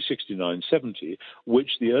in AD 69-70, which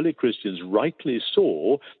the early Christians rightly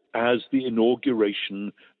saw as the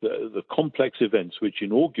inauguration, the complex events which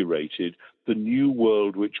inaugurated the new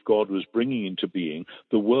world which God was bringing into being,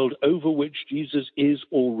 the world over which Jesus is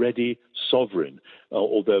already sovereign.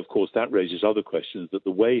 Although, of course, that raises other questions, that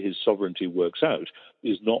the way his sovereignty works out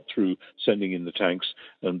is not through sending in the tanks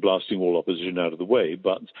and blasting all opposition out of the way,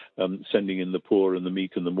 but sending in the poor and the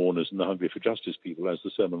meek and the mourners and the hungry for justice people, as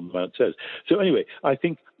the Sermon on the Mount says. So anyway, I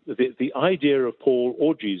think the idea of Paul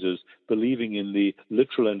or Jesus believing in the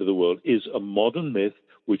literal end of the world is a modern myth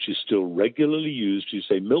which is still regularly used, you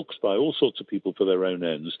say, milks by all sorts of people for their own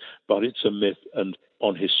ends, but it's a myth, and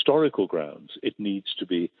on historical grounds, it needs to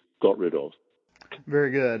be got rid of.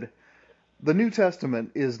 Very good. The New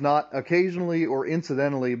Testament is not occasionally or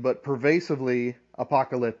incidentally, but pervasively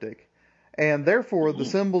apocalyptic. And therefore, the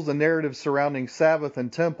symbols and narratives surrounding Sabbath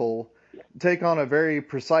and temple take on a very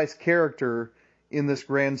precise character in this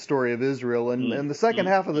grand story of Israel. And the second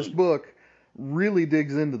half of this book really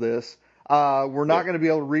digs into this. We're not going to be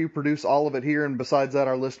able to reproduce all of it here, and besides that,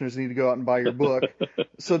 our listeners need to go out and buy your book.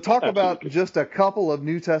 So talk about just a couple of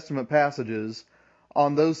New Testament passages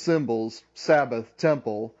on those symbols, Sabbath,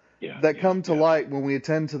 temple, that come to light when we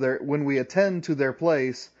attend to their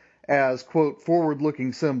place as, quote,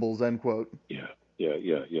 forward-looking symbols, end quote. Yeah.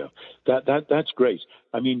 That's great.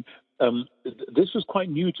 I mean, This was quite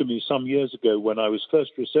new to me some years ago when I was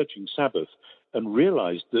first researching Sabbath, and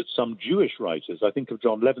realized that some Jewish writers, I think of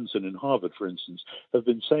John Levinson in Harvard, for instance, have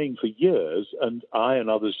been saying for years, and I and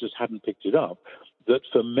others just hadn't picked it up, that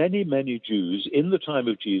for many, many Jews in the time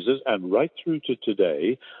of Jesus and right through to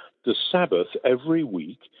today, the Sabbath every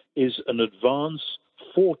week is an advance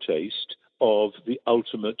foretaste of the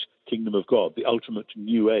ultimate kingdom of God, the ultimate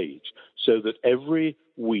new age, so that every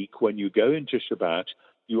week when you go into Shabbat,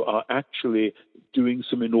 you are actually doing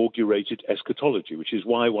some inaugurated eschatology, which is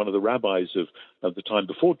why one of the rabbis of the time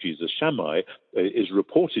before Jesus, Shammai, is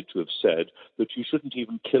reported to have said that you shouldn't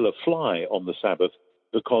even kill a fly on the Sabbath,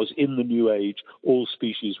 because in the new age, all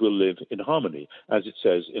species will live in harmony, as it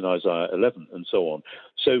says in Isaiah 11 and so on.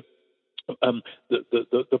 So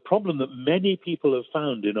the problem that many people have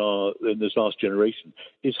found in this last generation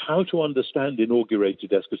is how to understand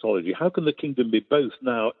inaugurated eschatology. How can the kingdom be both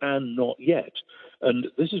now and not yet? And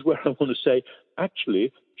this is where I want to say,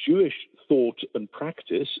 actually, Jewish thought and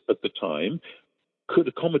practice at the time could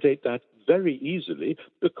accommodate that very easily,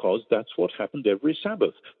 because that's what happened every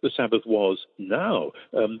Sabbath. The Sabbath was now.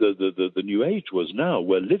 The new age was now.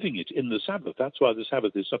 We're living it in the Sabbath. That's why the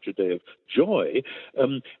Sabbath is such a day of joy.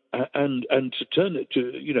 And to turn it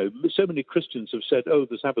to, so many Christians have said, oh,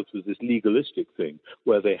 the Sabbath was this legalistic thing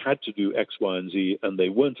where they had to do X, Y, and Z, and they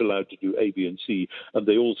weren't allowed to do A, B, and C, and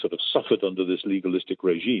they all sort of suffered under this legalistic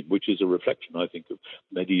regime, which is a reflection, I think, of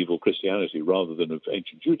medieval Christianity rather than of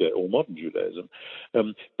ancient Judaism or modern Judaism.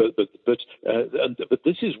 But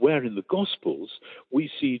this is where in the Gospels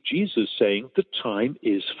we see Jesus saying the time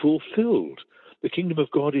is fulfilled. The kingdom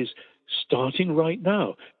of God is starting right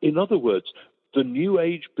now. In other words, the new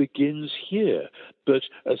age begins here. But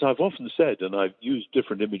as I've often said, and I've used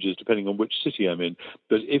different images depending on which city I'm in,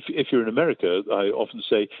 but if you're in America, I often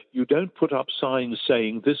say, you don't put up signs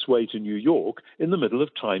saying this way to New York in the middle of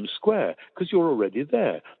Times Square, because you're already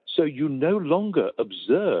there. So you no longer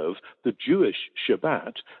observe the Jewish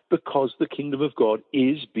Shabbat because the kingdom of God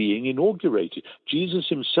is being inaugurated. Jesus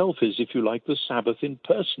himself is, if you like, the Sabbath in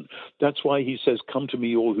person. That's why he says, come to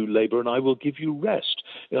me all who labor and I will give you rest.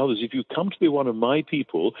 In other words, if you come to be one of my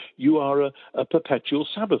people, you are a perpetual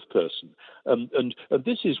Sabbath person. And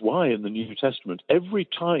this is why in the New Testament, every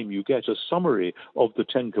time you get a summary of the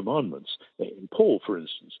Ten Commandments, in Paul, for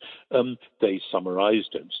instance, they summarize,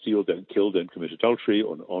 don't steal, don't kill, don't commit adultery,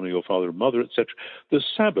 honor your father and mother, etc. The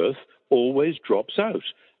Sabbath always drops out.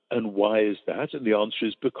 And why is that? And the answer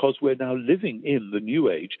is because we're now living in the new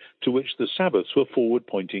age to which the Sabbaths were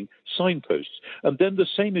forward-pointing signposts. And then the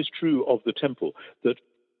same is true of the temple,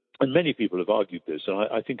 and many people have argued this, and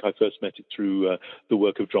I think I first met it through the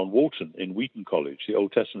work of John Walton in Wheaton College, the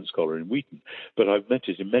Old Testament scholar in Wheaton. But I've met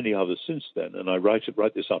it in many others since then, and I write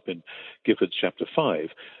this up in Gifford's chapter 5.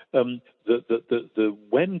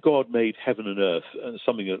 When God made heaven and earth,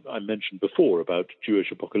 something that I mentioned before about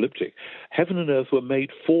Jewish apocalyptic, heaven and earth were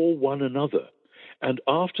made for one another. And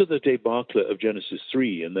after the debacle of Genesis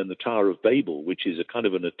 3 and then the Tower of Babel, which is a kind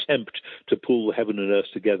of an attempt to pull heaven and earth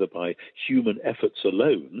together by human efforts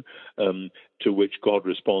alone, to which God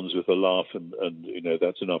responds with a laugh and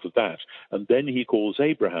that's enough of that. And then he calls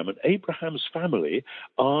Abraham, and Abraham's family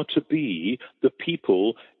are to be the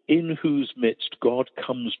people in whose midst God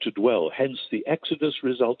comes to dwell. Hence, the Exodus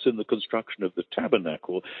results in the construction of the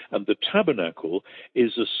tabernacle, and the tabernacle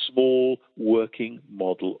is a small working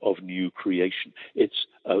model of new creation. It's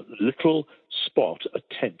a little spot, a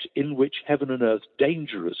tent, in which heaven and earth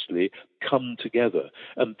dangerously come together.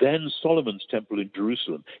 And then Solomon's temple in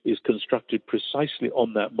Jerusalem is constructed precisely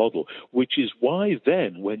on that model, which is why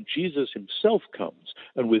then, when Jesus himself comes,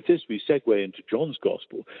 and with this we segue into John's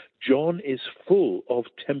gospel, John is full of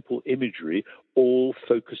temple imagery, all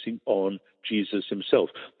focusing on Jesus himself.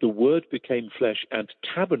 The Word became flesh and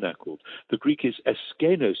tabernacled. The Greek is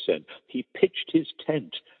eskenosen. He pitched his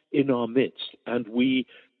tent in our midst, and we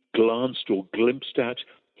glanced or glimpsed at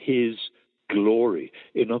his glory.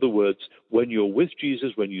 In other words, when you're with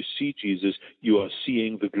Jesus, when you see Jesus, you are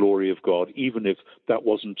seeing the glory of God, even if that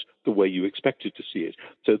wasn't the way you expected to see it.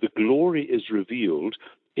 So the glory is revealed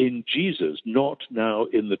in Jesus, not now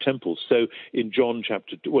in the temple. So in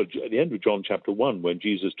at the end of John chapter 1, when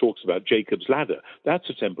Jesus talks about Jacob's ladder, that's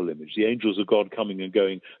a temple image, the angels of God coming and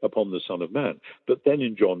going upon the Son of Man. But then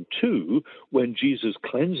in John 2, when Jesus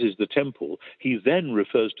cleanses the temple, he then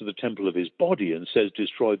refers to the temple of his body and says,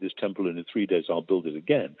 destroy this temple and in 3 days I'll build it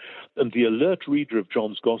again. And the alert reader of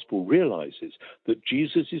John's gospel realizes that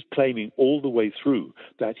Jesus is claiming all the way through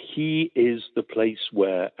that he is the place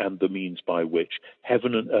where and the means by which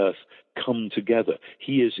heaven and and earth come together.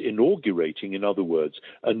 He is inaugurating, in other words,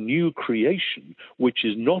 a new creation, which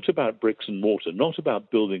is not about bricks and mortar, not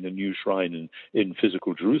about building a new shrine in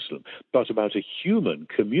physical Jerusalem, but about a human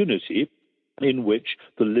community in which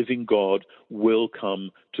the living God will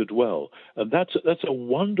come to dwell. And that's a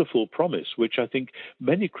wonderful promise, which I think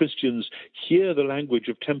many Christians hear the language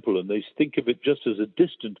of temple and they think of it just as a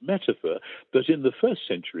distant metaphor. But in the first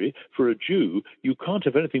century, for a Jew, you can't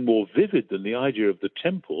have anything more vivid than the idea of the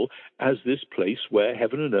temple as this place where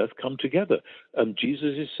heaven and earth come together. And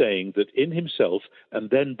Jesus is saying that in himself, and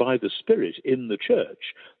then by the Spirit in the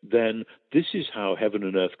church, then this is how heaven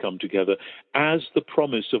and earth come together as the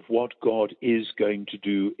promise of what God is going to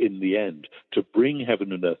do in the end, to bring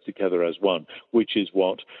heaven and earth together as one, which is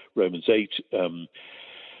what Romans 8,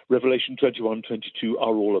 Revelation 21:22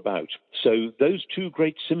 are all about. So those two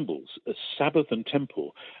great symbols, Sabbath and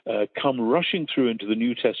temple, come rushing through into the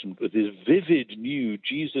New Testament with this vivid new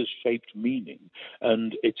Jesus-shaped meaning.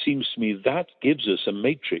 And it seems to me that gives us a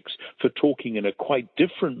matrix for talking in a quite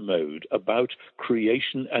different mode about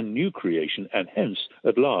creation and new creation, and hence,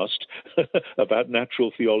 at last, about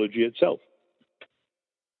natural theology itself.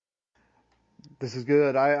 This is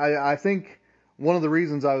good. I think one of the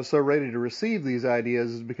reasons I was so ready to receive these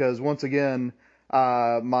ideas is because, once again,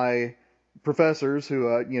 my professors,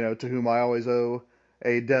 who to whom I always owe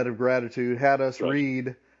a debt of gratitude, had us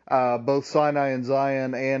read both Sinai and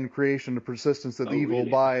Zion and Creation and Persistence of Evil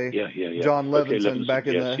by John Levinson,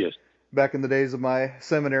 back in the days of my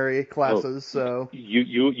seminary classes. So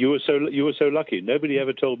you were so lucky. Nobody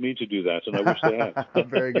ever told me to do that, and I wish they had.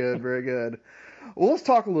 Very good, very good. Well, let's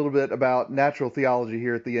talk a little bit about natural theology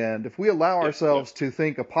here at the end. If we allow ourselves to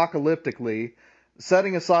think apocalyptically,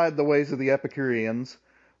 setting aside the ways of the Epicureans,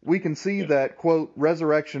 we can see that, quote,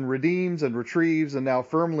 resurrection redeems and retrieves and now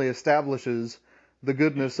firmly establishes the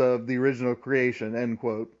goodness of the original creation, end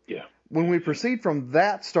quote. Yeah. When we proceed from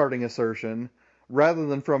that starting assertion, rather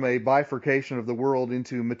than from a bifurcation of the world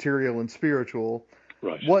into material and spiritual,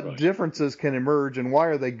 what differences can emerge, and why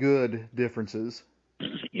are they good differences?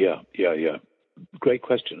 Yeah. Great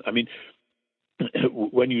question. I mean,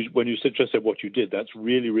 when you just said what you did, that's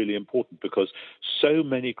really, really important, because so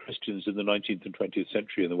many Christians in the 19th and 20th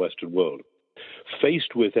century in the Western world,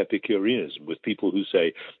 faced with Epicureanism, with people who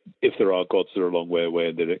say, if there are gods, they're a long way away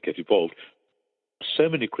and they don't get involved, so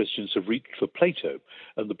many Christians have reached for Plato,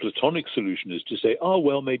 and the Platonic solution is to say, oh,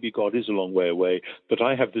 well, maybe God is a long way away, but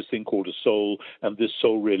I have this thing called a soul, and this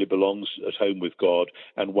soul really belongs at home with God,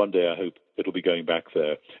 and one day I hope it'll be going back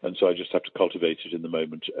there, and so I just have to cultivate it in the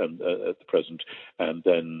moment and at the present, and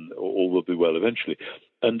then all will be well eventually.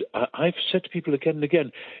 And I've said to people again and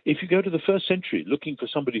again, if you go to the first century looking for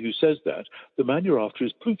somebody who says that, the man you're after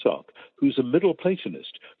is Plutarch, who's a Middle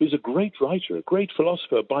Platonist, who's a great writer, a great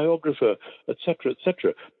philosopher, biographer, etc.,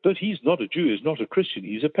 etc. But he's not a Jew, he's not a Christian,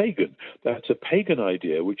 he's a pagan. That's a pagan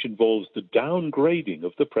idea which involves the downgrading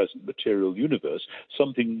of the present material universe,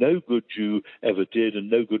 something no good Jew ever did and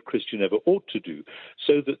no good Christian ever ought to do.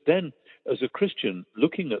 So that then, as a Christian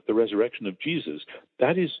looking at the resurrection of Jesus,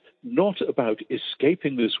 that is not about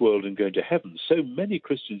escaping this world and going to heaven. So many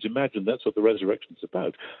Christians imagine that's what the resurrection is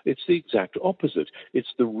about. It's the exact opposite.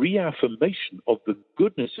 It's the reaffirmation of the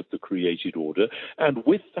goodness of the created order, and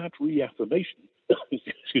with that reaffirmation,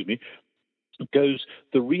 excuse me, goes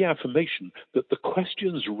the reaffirmation that the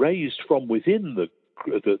questions raised from within the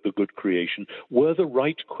good creation were the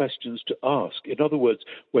right questions to ask. In other words,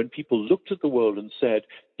 when people looked at the world and said,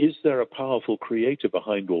 is there a powerful creator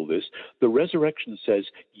behind all this? The resurrection says,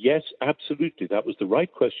 yes, absolutely. That was the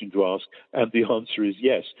right question to ask, and the answer is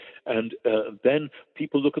yes. And then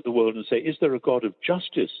people look at the world and say, is there a God of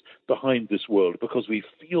justice behind this world? Because we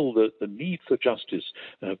feel the need for justice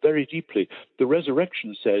very deeply. The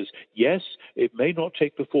resurrection says, yes, it may not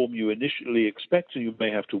take the form you initially expect, and you may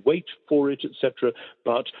have to wait for it, etc.,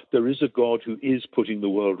 but there is a God who is putting the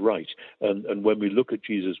world right. And when we look at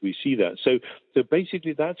Jesus, we see that. So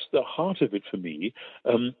basically, that's the heart of it for me.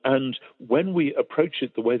 And when we approach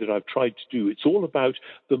it the way that I've tried to do, it's all about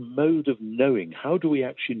the mode of knowing. How do we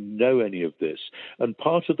actually know any of this? And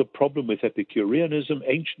part of the problem with Epicureanism,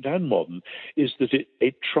 ancient and modern, is that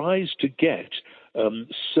it tries to get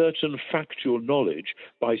certain factual knowledge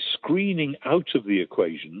by screening out of the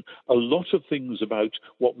equation a lot of things about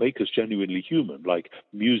what make us genuinely human, like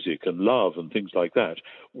music and love and things like that,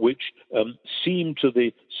 which seem to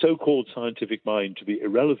the so-called scientific mind to be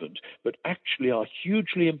irrelevant, but actually are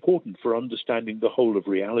hugely important for understanding the whole of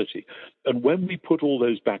reality. And when we put all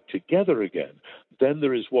those back together again, then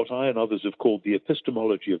there is what I and others have called the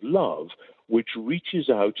epistemology of love, which reaches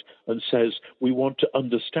out and says we want to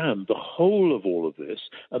understand the whole of all of this,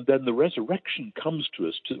 and then the resurrection comes to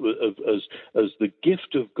us as the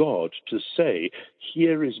gift of God to say,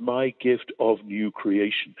 here is my gift of new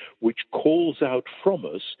creation, which calls out from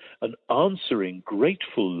us an answering,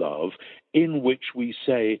 grateful love in which we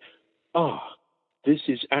say, this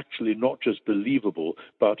is actually not just believable,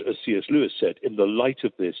 but as C.S. Lewis said, in the light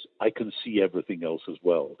of this, I can see everything else as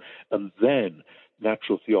well. And then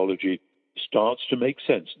natural theology starts to make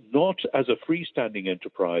sense, not as a freestanding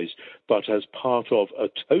enterprise, but as part of a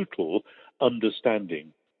total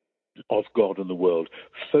understanding of God and the world,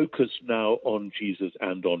 focused now on Jesus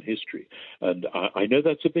and on history. And I know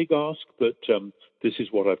that's a big ask, but this is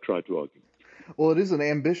what I've tried to argue. Well, it is an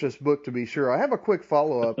ambitious book, to be sure. I have a quick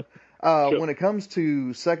follow-up. Sure. When it comes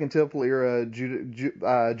to Second Temple era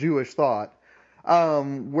Jewish thought,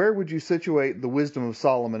 where would you situate the Wisdom of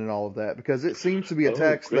Solomon and all of that? Because it seems to be a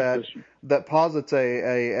text that posits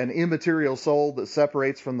an immaterial soul that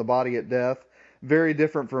separates from the body at death. Very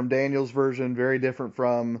different from Daniel's version, very different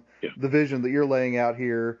from the vision that you're laying out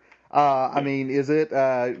here. I mean, is it,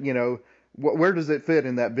 where does it fit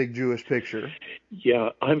in that big Jewish picture? Yeah,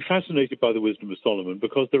 I'm fascinated by the Wisdom of Solomon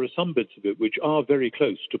because there are some bits of it which are very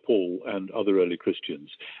close to Paul and other early Christians.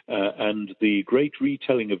 And the great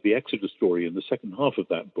retelling of the Exodus story in the second half of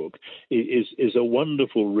that book is a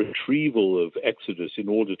wonderful retrieval of Exodus in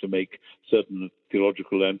order to make certain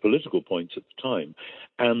theological and political points at the time.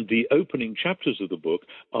 And the opening chapters of the book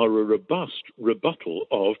are a robust rebuttal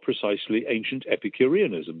of precisely ancient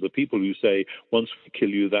Epicureanism, the people who say, once we kill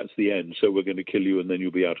you, that's the end, so we're going to kill you and then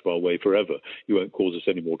you'll be out of our way forever. You won't cause us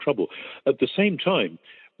any more trouble. At the same time,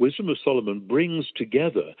 Wisdom of Solomon brings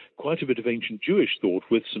together quite a bit of ancient Jewish thought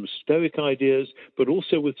with some Stoic ideas, but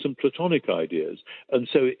also with some Platonic ideas. And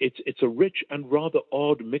so it's a rich and rather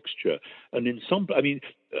odd mixture. And in some,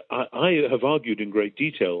 I have argued in great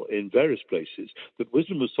detail in various places that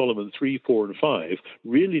Wisdom of Solomon 3, 4, and 5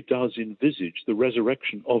 really does envisage the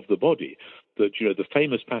resurrection of the body. That, the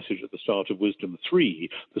famous passage at the start of Wisdom 3,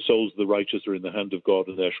 the souls of the righteous are in the hand of God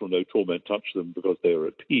and there shall no torment touch them because they are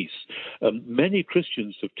at peace. Many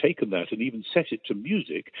Christians have taken that and even set it to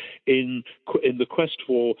music in the quest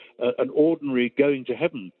for an ordinary going to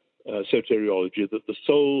heaven soteriology, that the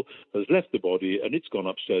soul has left the body and it's gone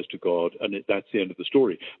upstairs to God, and that's the end of the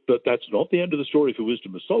story. But that's not the end of the story for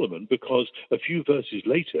Wisdom of Solomon, because a few verses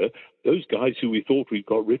later, those guys who we thought we'd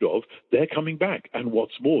got rid of, they're coming back. And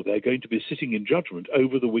what's more, they're going to be sitting in judgment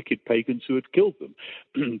over the wicked pagans who had killed them.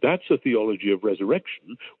 That's a theology of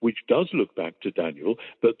resurrection, which does look back to Daniel.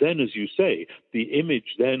 But then, as you say, the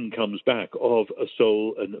image then comes back of a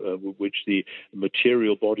soul which the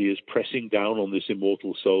material body is pressing down on this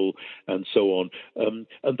immortal soul, and so on.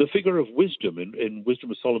 And the figure of wisdom in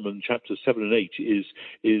Wisdom of Solomon chapters 7 and 8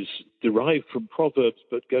 is derived from Proverbs,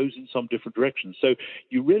 but goes in some different directions. So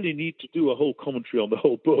you really need to do a whole commentary on the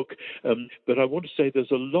whole book. But I want to say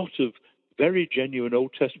there's a lot of very genuine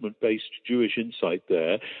Old Testament-based Jewish insight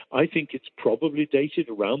there. I think it's probably dated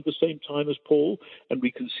around the same time as Paul, and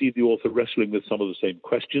we can see the author wrestling with some of the same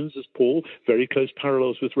questions as Paul, very close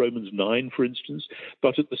parallels with Romans 9, for instance.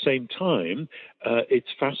 But at the same time, it's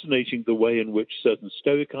fascinating the way in which certain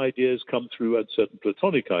Stoic ideas come through and certain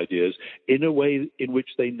Platonic ideas in a way in which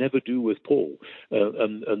they never do with Paul,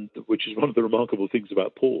 and which is one of the remarkable things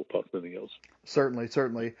about Paul, apart from anything else. Certainly.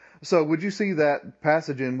 So would you see that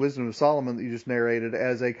passage in Wisdom of Solomon that you just narrated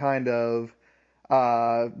as a kind of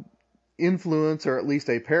influence, or at least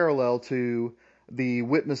a parallel to the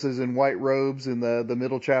witnesses in white robes in the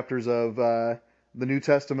middle chapters of the New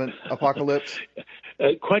Testament Apocalypse?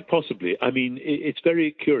 Quite possibly. I mean, it's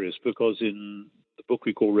very curious because in the book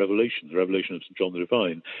we call Revelation, the Revelation of St. John the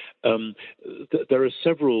Divine, there are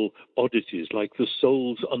several oddities, like the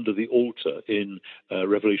souls under the altar in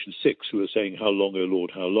Revelation 6, who are saying, "How long, O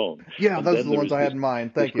Lord, how long?" Yeah, and those are the ones I had in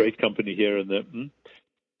mind. Thank you. Great company here and there.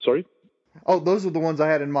 Sorry? Oh, those are the ones I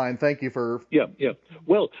had in mind. Thank you for... Yeah.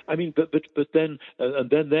 Well, I mean, but then, and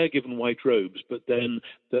then they're given white robes, but then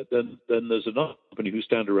there's another company who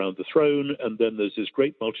stand around the throne, and then there's this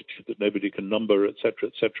great multitude that nobody can number, etc.,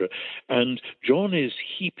 etc. And John is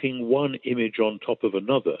heaping one image on top of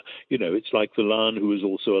another. It's like the lion who is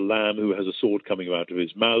also a lamb who has a sword coming out of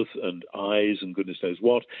his mouth and eyes and goodness knows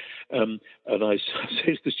what. And I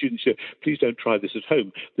say to the students here, please don't try this at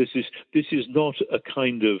home. This is not a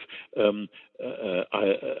kind of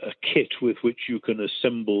a kit with which you can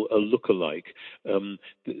assemble a look-alike.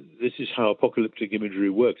 This is how apocalyptic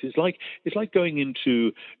imagery works. It's like going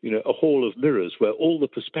into a hall of mirrors where all the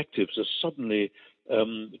perspectives are suddenly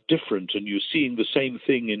different, and you're seeing the same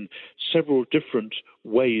thing in several different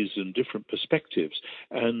ways and different perspectives.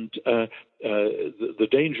 And the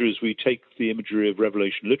danger is we take the imagery of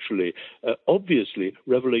Revelation literally. Obviously,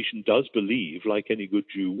 Revelation does believe, like any good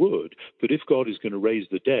Jew would, that if God is going to raise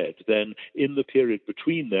the dead, then in the period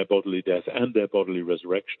between their bodily death and their bodily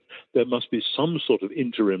resurrection, there must be some sort of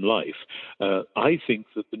interim life. I think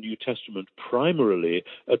that the New Testament primarily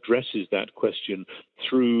addresses that question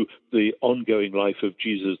through the ongoing life of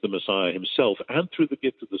Jesus, the Messiah himself, and through the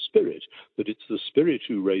gift of the Spirit, that it's the Spirit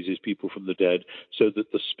who raises people from the dead, so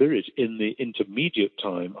that the Spirit in the intermediate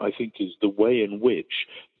time, I think, is the way in which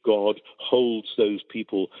God holds those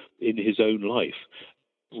people in his own life,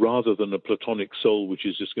 rather than a Platonic soul which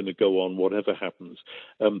is just going to go on whatever happens.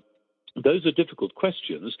 Those are difficult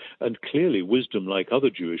questions, and clearly Wisdom, like other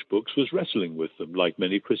Jewish books, was wrestling with them, like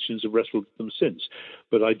many Christians have wrestled with them since.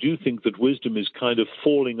 But I do think that Wisdom is kind of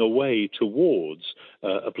falling away towards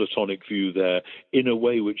a Platonic view there in a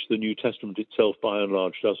way which the New Testament itself, by and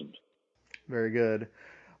large, doesn't. Very good.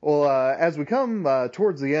 Well, as we come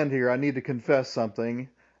towards the end here, I need to confess something,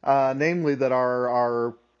 namely that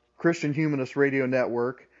our Christian Humanist Radio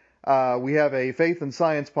Network, we have a faith and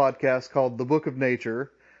science podcast called The Book of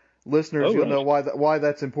Nature. Listeners, you'll know why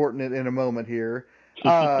that's important in a moment here.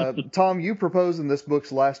 Tom, you propose in this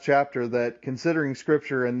book's last chapter that considering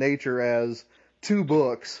Scripture and nature as two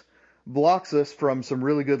books blocks us from some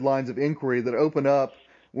really good lines of inquiry that open up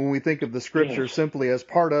when we think of the Scripture simply as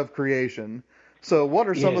part of creation. So what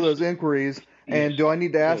are some of those inquiries, and do I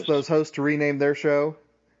need to ask those hosts to rename their show?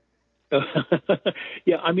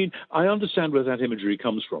 Yeah, I mean, I understand where that imagery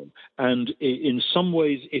comes from, and in some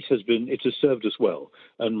ways it has served us well.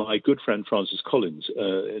 And my good friend Francis Collins,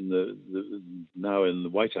 now in the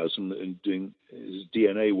White House and doing his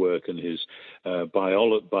DNA work and his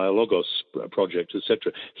Biologos project,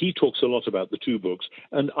 etc., he talks a lot about the two books,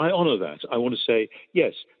 and I honor that. I want to say,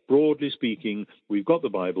 yes, broadly speaking, we've got the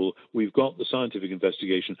Bible, we've got the scientific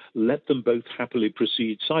investigation. Let them both happily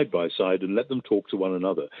proceed side by side and let them talk to one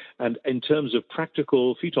another. And in terms of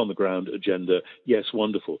practical, feet-on-the-ground agenda, yes,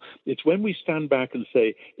 wonderful. It's when we stand back and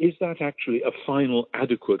say, is that actually a final,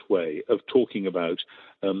 adequate way of talking about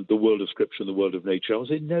the world of Scripture and the world of nature? I would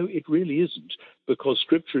say, no, it really isn't, because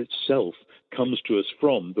Scripture itself comes to us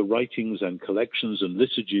from the writings and collections and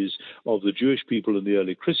liturgies of the Jewish people and the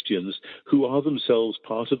early Christians, who are themselves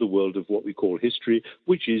part of the world of what we call history,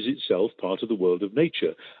 which is itself part of the world of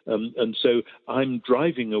nature. And so I'm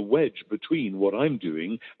driving a wedge between what I'm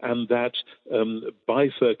doing and that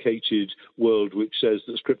bifurcated world which says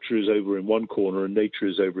that Scripture is over in one corner and nature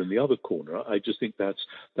is over in the other corner. I just think that's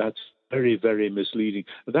very, very misleading.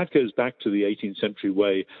 And that goes back to the 18th century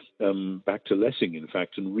way, back to Lessing, in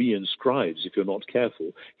fact, and reinscribes, if you're not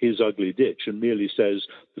careful, his ugly ditch and merely says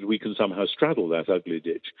that we can somehow straddle that ugly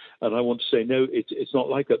ditch. And I want to say, no, it's not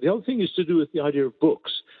like that. The other thing is to do with the idea of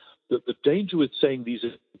books. That the danger with saying these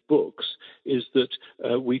are books is that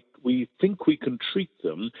we think we can treat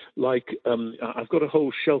them like I've got a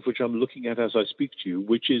whole shelf which I'm looking at as I speak to you,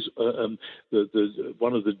 which is one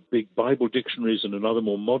of the big Bible dictionaries and another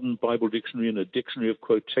more modern Bible dictionary and a dictionary of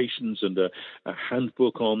quotations and a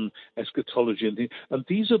handbook on eschatology and things. And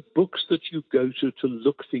these are books that you go to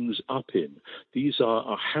look things up in. These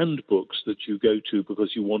are handbooks that you go to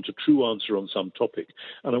because you want a true answer on some topic.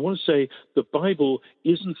 And I want to say the Bible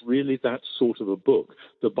isn't really that sort of a book.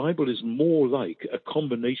 The Bible is more like a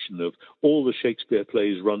combination of all the Shakespeare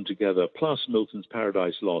plays run together, plus Milton's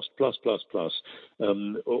Paradise Lost, plus,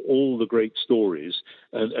 all the great stories.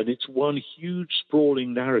 And it's one huge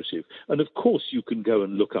sprawling narrative. And of course you can go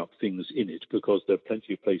and look up things in it, because there are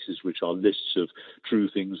plenty of places which are lists of true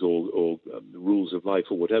things or rules of life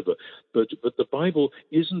or whatever. But the Bible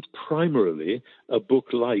isn't primarily a book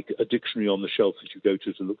like a dictionary on the shelf that you go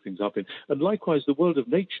to look things up in. And likewise, the world of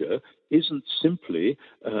nature isn't simply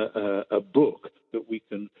a book that we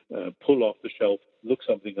can pull off the shelf, look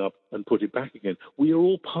something up, and put it back again. We are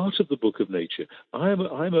all part of the book of nature. I'm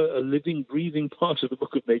a living, breathing part of the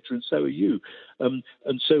book of nature, and so are you. And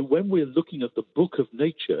so when we're looking at the book of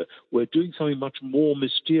nature, we're doing something much more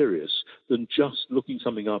mysterious than just looking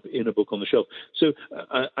something up in a book on the shelf. So,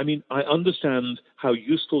 I mean, I understand how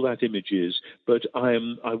useful that image is, but I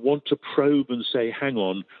want to probe and say, hang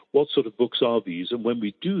on, what sort of books are these? And when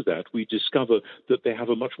we do that, we discover that they have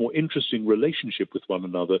a much more interesting relationship with one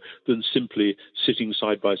another than simply sitting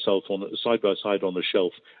side by side on the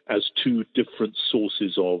shelf as two different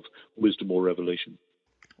sources of wisdom or revelation.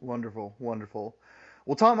 Wonderful, wonderful.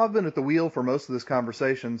 Well, Tom, I've been at the wheel for most of this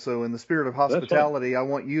conversation, so in the spirit of hospitality, I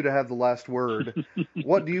want you to have the last word.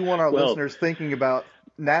 What do you want our listeners thinking about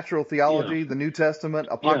natural theology, the New Testament,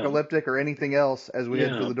 apocalyptic, or anything else as we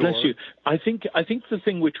head for the door. Bless you. I think the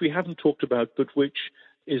thing which we haven't talked about, but which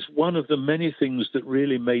is one of the many things that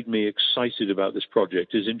really made me excited about this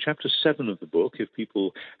project, is in chapter 7 of the book. If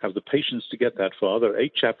people have the patience to get that far, there are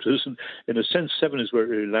 8 chapters, and in a sense 7 is where it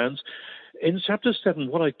really lands. In chapter 7,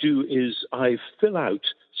 what I do is I fill out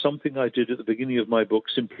something I did at the beginning of my book,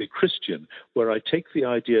 Simply Christian, where I take the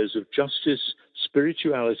ideas of justice,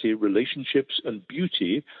 spirituality, relationships, and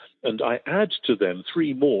beauty, and I add to them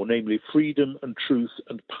 3 more, namely freedom and truth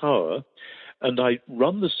and power. And I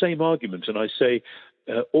run the same argument, and I say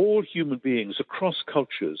all human beings across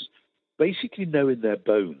cultures basically know in their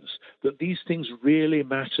bones that these things really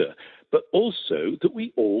matter, but also that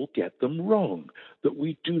we all get them wrong, that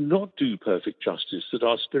we do not do perfect justice, that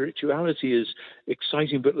our spirituality is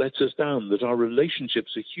exciting but lets us down, that our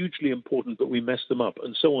relationships are hugely important but we mess them up,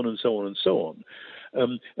 and so on and so on and so on.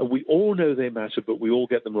 And we all know they matter, but we all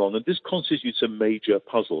get them wrong. And this constitutes a major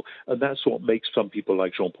puzzle. And that's what makes some people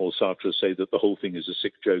like Jean-Paul Sartre say that the whole thing is a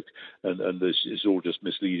sick joke and this is all just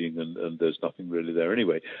misleading and there's nothing really there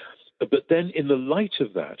anyway. But then in the light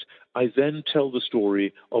of that, I then tell the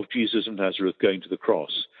story of Jesus of Nazareth going to the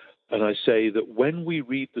cross. And I say that when we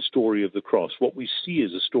read the story of the cross, what we see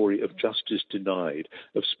is a story of justice denied,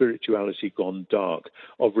 of spirituality gone dark,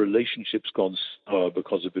 of relationships gone sour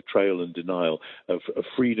because of betrayal and denial, of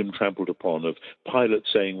freedom trampled upon, of Pilate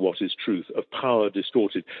saying what is truth, of power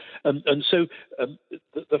distorted. And so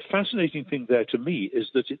the fascinating thing there to me is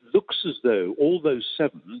that it looks as though all those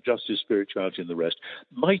 7, justice, spirituality, and the rest,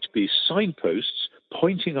 might be signposts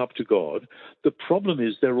pointing up to God. The problem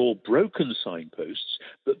is they're all broken signposts,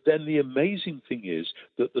 but then the amazing thing is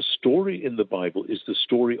that the story in the Bible is the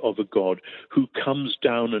story of a God who comes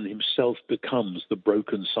down and himself becomes the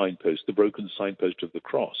broken signpost of the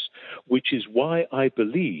cross, which is why I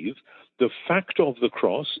believe the fact of the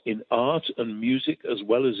cross in art and music as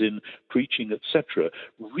well as in preaching, etc.,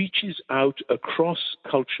 reaches out across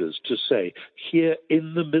cultures to say, here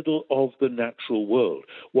in the middle of the natural world,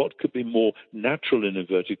 what could be more natural, in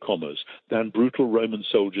inverted commas, than brutal Roman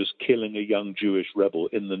soldiers killing a young Jewish rebel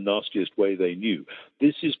in the nastiest way they knew?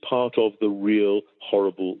 This is part of the real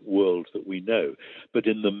horrible world that we know. But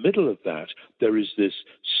in the middle of that, there is this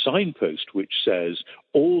signpost which says,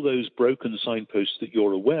 all those broken signposts that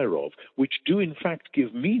you're aware of, which do in fact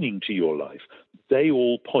give meaning to your life, they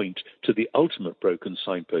all point to the ultimate broken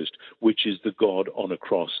signpost, which is the God on a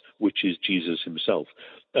cross, which is Jesus himself.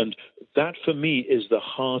 And that, for me, is the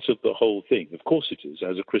heart of the whole thing. Of course it is.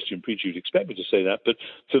 As a Christian preacher, you'd expect me to say that. But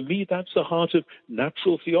for me, that's the heart of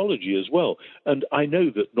natural theology as well. And I know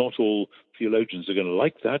that not all theologians are going to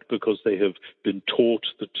like that because they have been taught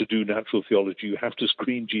that to do natural theology, you have to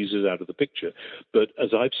screen Jesus out of the picture. But as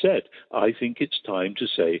I've said, I think it's time to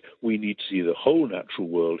say we need to see the whole natural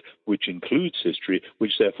world, which includes history,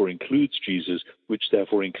 which therefore includes Jesus, which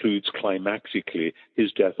therefore includes climactically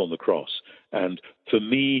his death on the cross. And for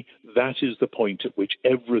me, that is the point at which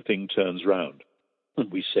everything turns round.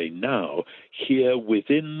 And we say now, here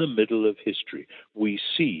within the middle of history, we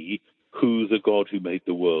see who the God who made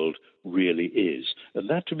the world really is. And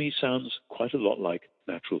that to me sounds quite a lot like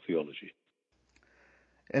natural theology.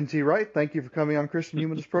 N.T. Wright, thank you for coming on Christian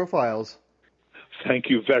Humanist Profiles. Thank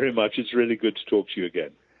you very much. It's really good to talk to you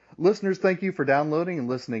again. Listeners, thank you for downloading and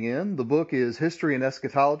listening in. The book is History and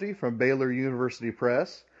Eschatology from Baylor University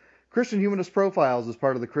Press. Christian Humanist Profiles is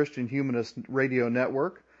part of the Christian Humanist Radio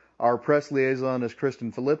Network. Our press liaison is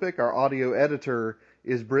Kristen Filippic. Our audio editor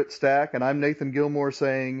is Britt Stack. And I'm Nathan Gilmore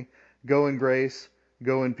saying, go in grace,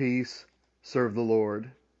 go in peace, serve the Lord.